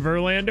 Justin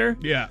Verlander?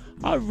 Yeah.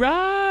 All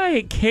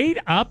right. Kate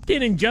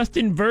Upton and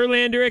Justin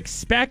Verlander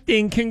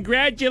expecting.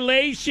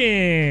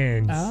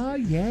 Congratulations. Oh,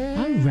 yeah.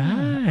 All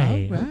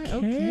right.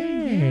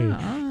 Okay.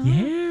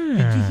 Yeah.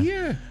 Did you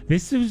hear?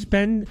 This has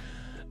been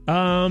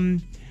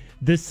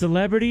the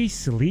Celebrity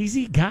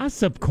Sleazy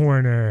Gossip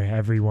Corner,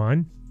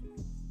 everyone.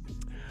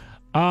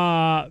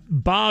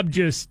 Bob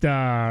just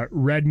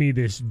read me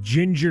this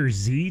Ginger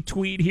Z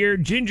tweet here.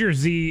 Ginger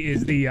Z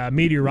is the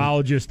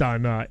meteorologist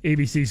on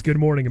ABC's Good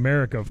Morning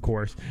America, of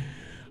course.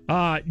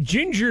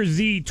 Ginger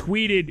Z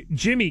tweeted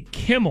Jimmy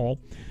Kimmel.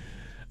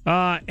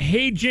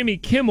 Hey, Jimmy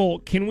Kimmel,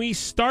 can we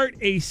start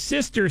a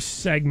sister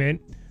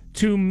segment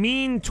to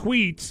mean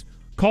tweets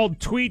called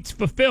Tweets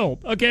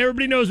Fulfilled? Okay,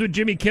 everybody knows what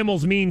Jimmy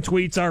Kimmel's mean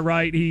tweets are,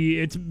 right?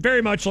 It's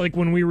very much like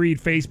when we read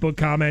Facebook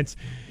comments.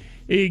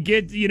 He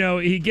gets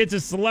a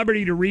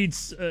celebrity to read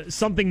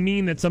something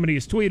mean that somebody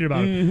has tweeted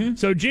about. Mm-hmm.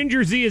 So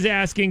Ginger Z is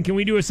asking, can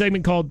we do a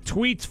segment called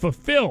Tweets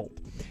Fulfilled?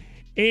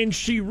 And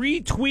she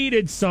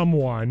retweeted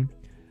someone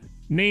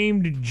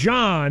named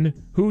John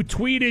who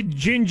tweeted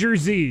Ginger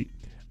Z.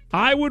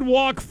 I would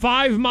walk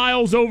 5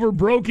 miles over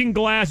broken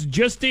glass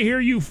just to hear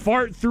you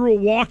fart through a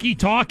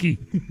walkie-talkie.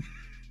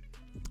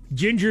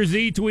 Ginger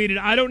Z tweeted,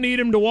 I don't need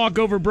him to walk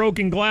over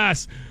broken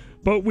glass,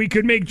 but we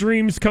could make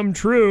dreams come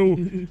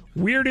true.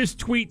 Weirdest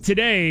tweet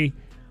today,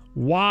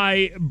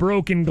 why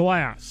broken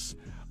glass?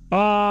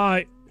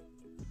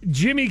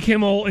 Jimmy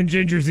Kimmel and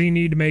Ginger Z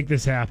need to make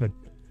this happen.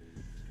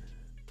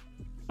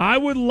 I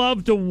would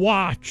love to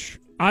watch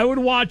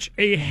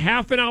a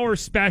half an hour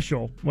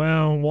special.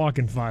 Well,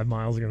 walking 5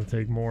 miles is going to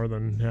take more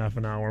than half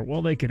an hour.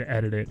 Well, they could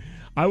edit it.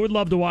 I would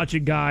love to watch a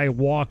guy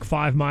walk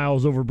 5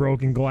 miles over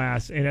broken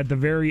glass, and at the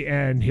very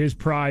end, his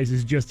prize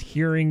is just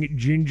hearing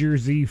Ginger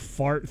Z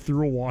fart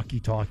through a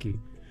walkie-talkie.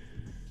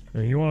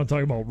 And you want to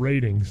talk about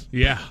ratings?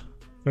 Yeah.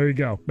 There you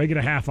go. Make it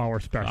a half hour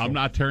special. I'm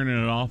not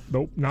turning it off.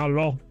 Nope, not at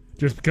all.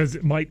 Just because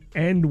it might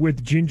end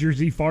with Ginger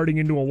Z farting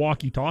into a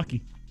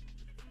walkie-talkie.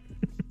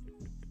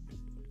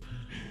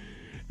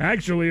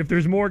 Actually, if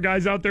there's more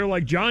guys out there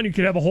like John, you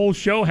could have a whole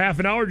show, half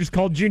an hour, just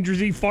called Ginger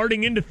Z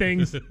farting into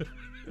things.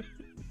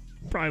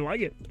 Probably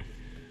like it.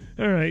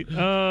 All right.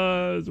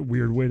 It's a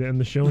weird way to end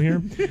the show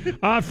here.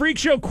 Freak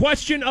Show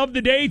question of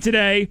the day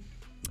today.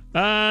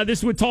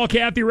 This would Tall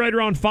Kathy right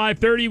around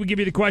 5:30. We give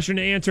you the question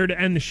and answer to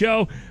end the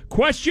show.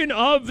 Question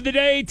of the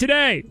day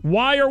today.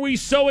 Why are we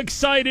so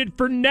excited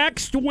for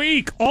next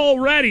week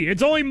already?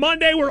 It's only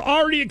Monday. We're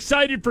already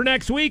excited for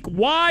next week.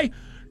 Why?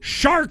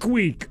 Shark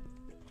Week.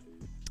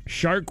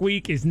 Shark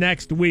Week is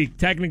next week.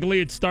 Technically,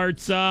 it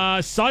starts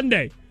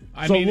Sunday.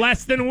 So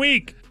less than a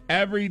week.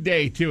 Every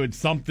day, too. It's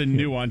something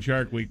new on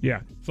Shark Week.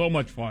 Yeah. So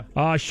much fun.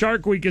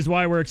 Shark Week is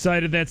why we're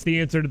excited. That's the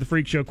answer to the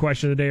Freak Show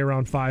question of the day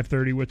around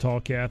 5:30 with Tall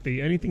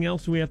Kathy. Anything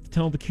else we have to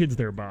tell the kids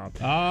there, Bob?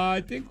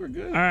 I think we're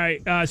good. All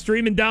right.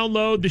 Stream and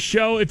download the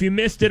show. If you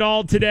missed it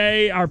all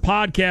today, our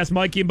podcast,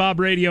 Mikey and Bob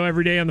Radio,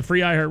 every day on the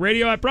free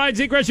iHeartRadio app. Brian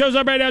Seacrest shows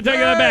up right now. Take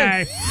it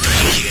back.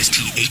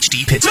 KST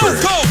HD Pittsburgh.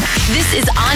 This is on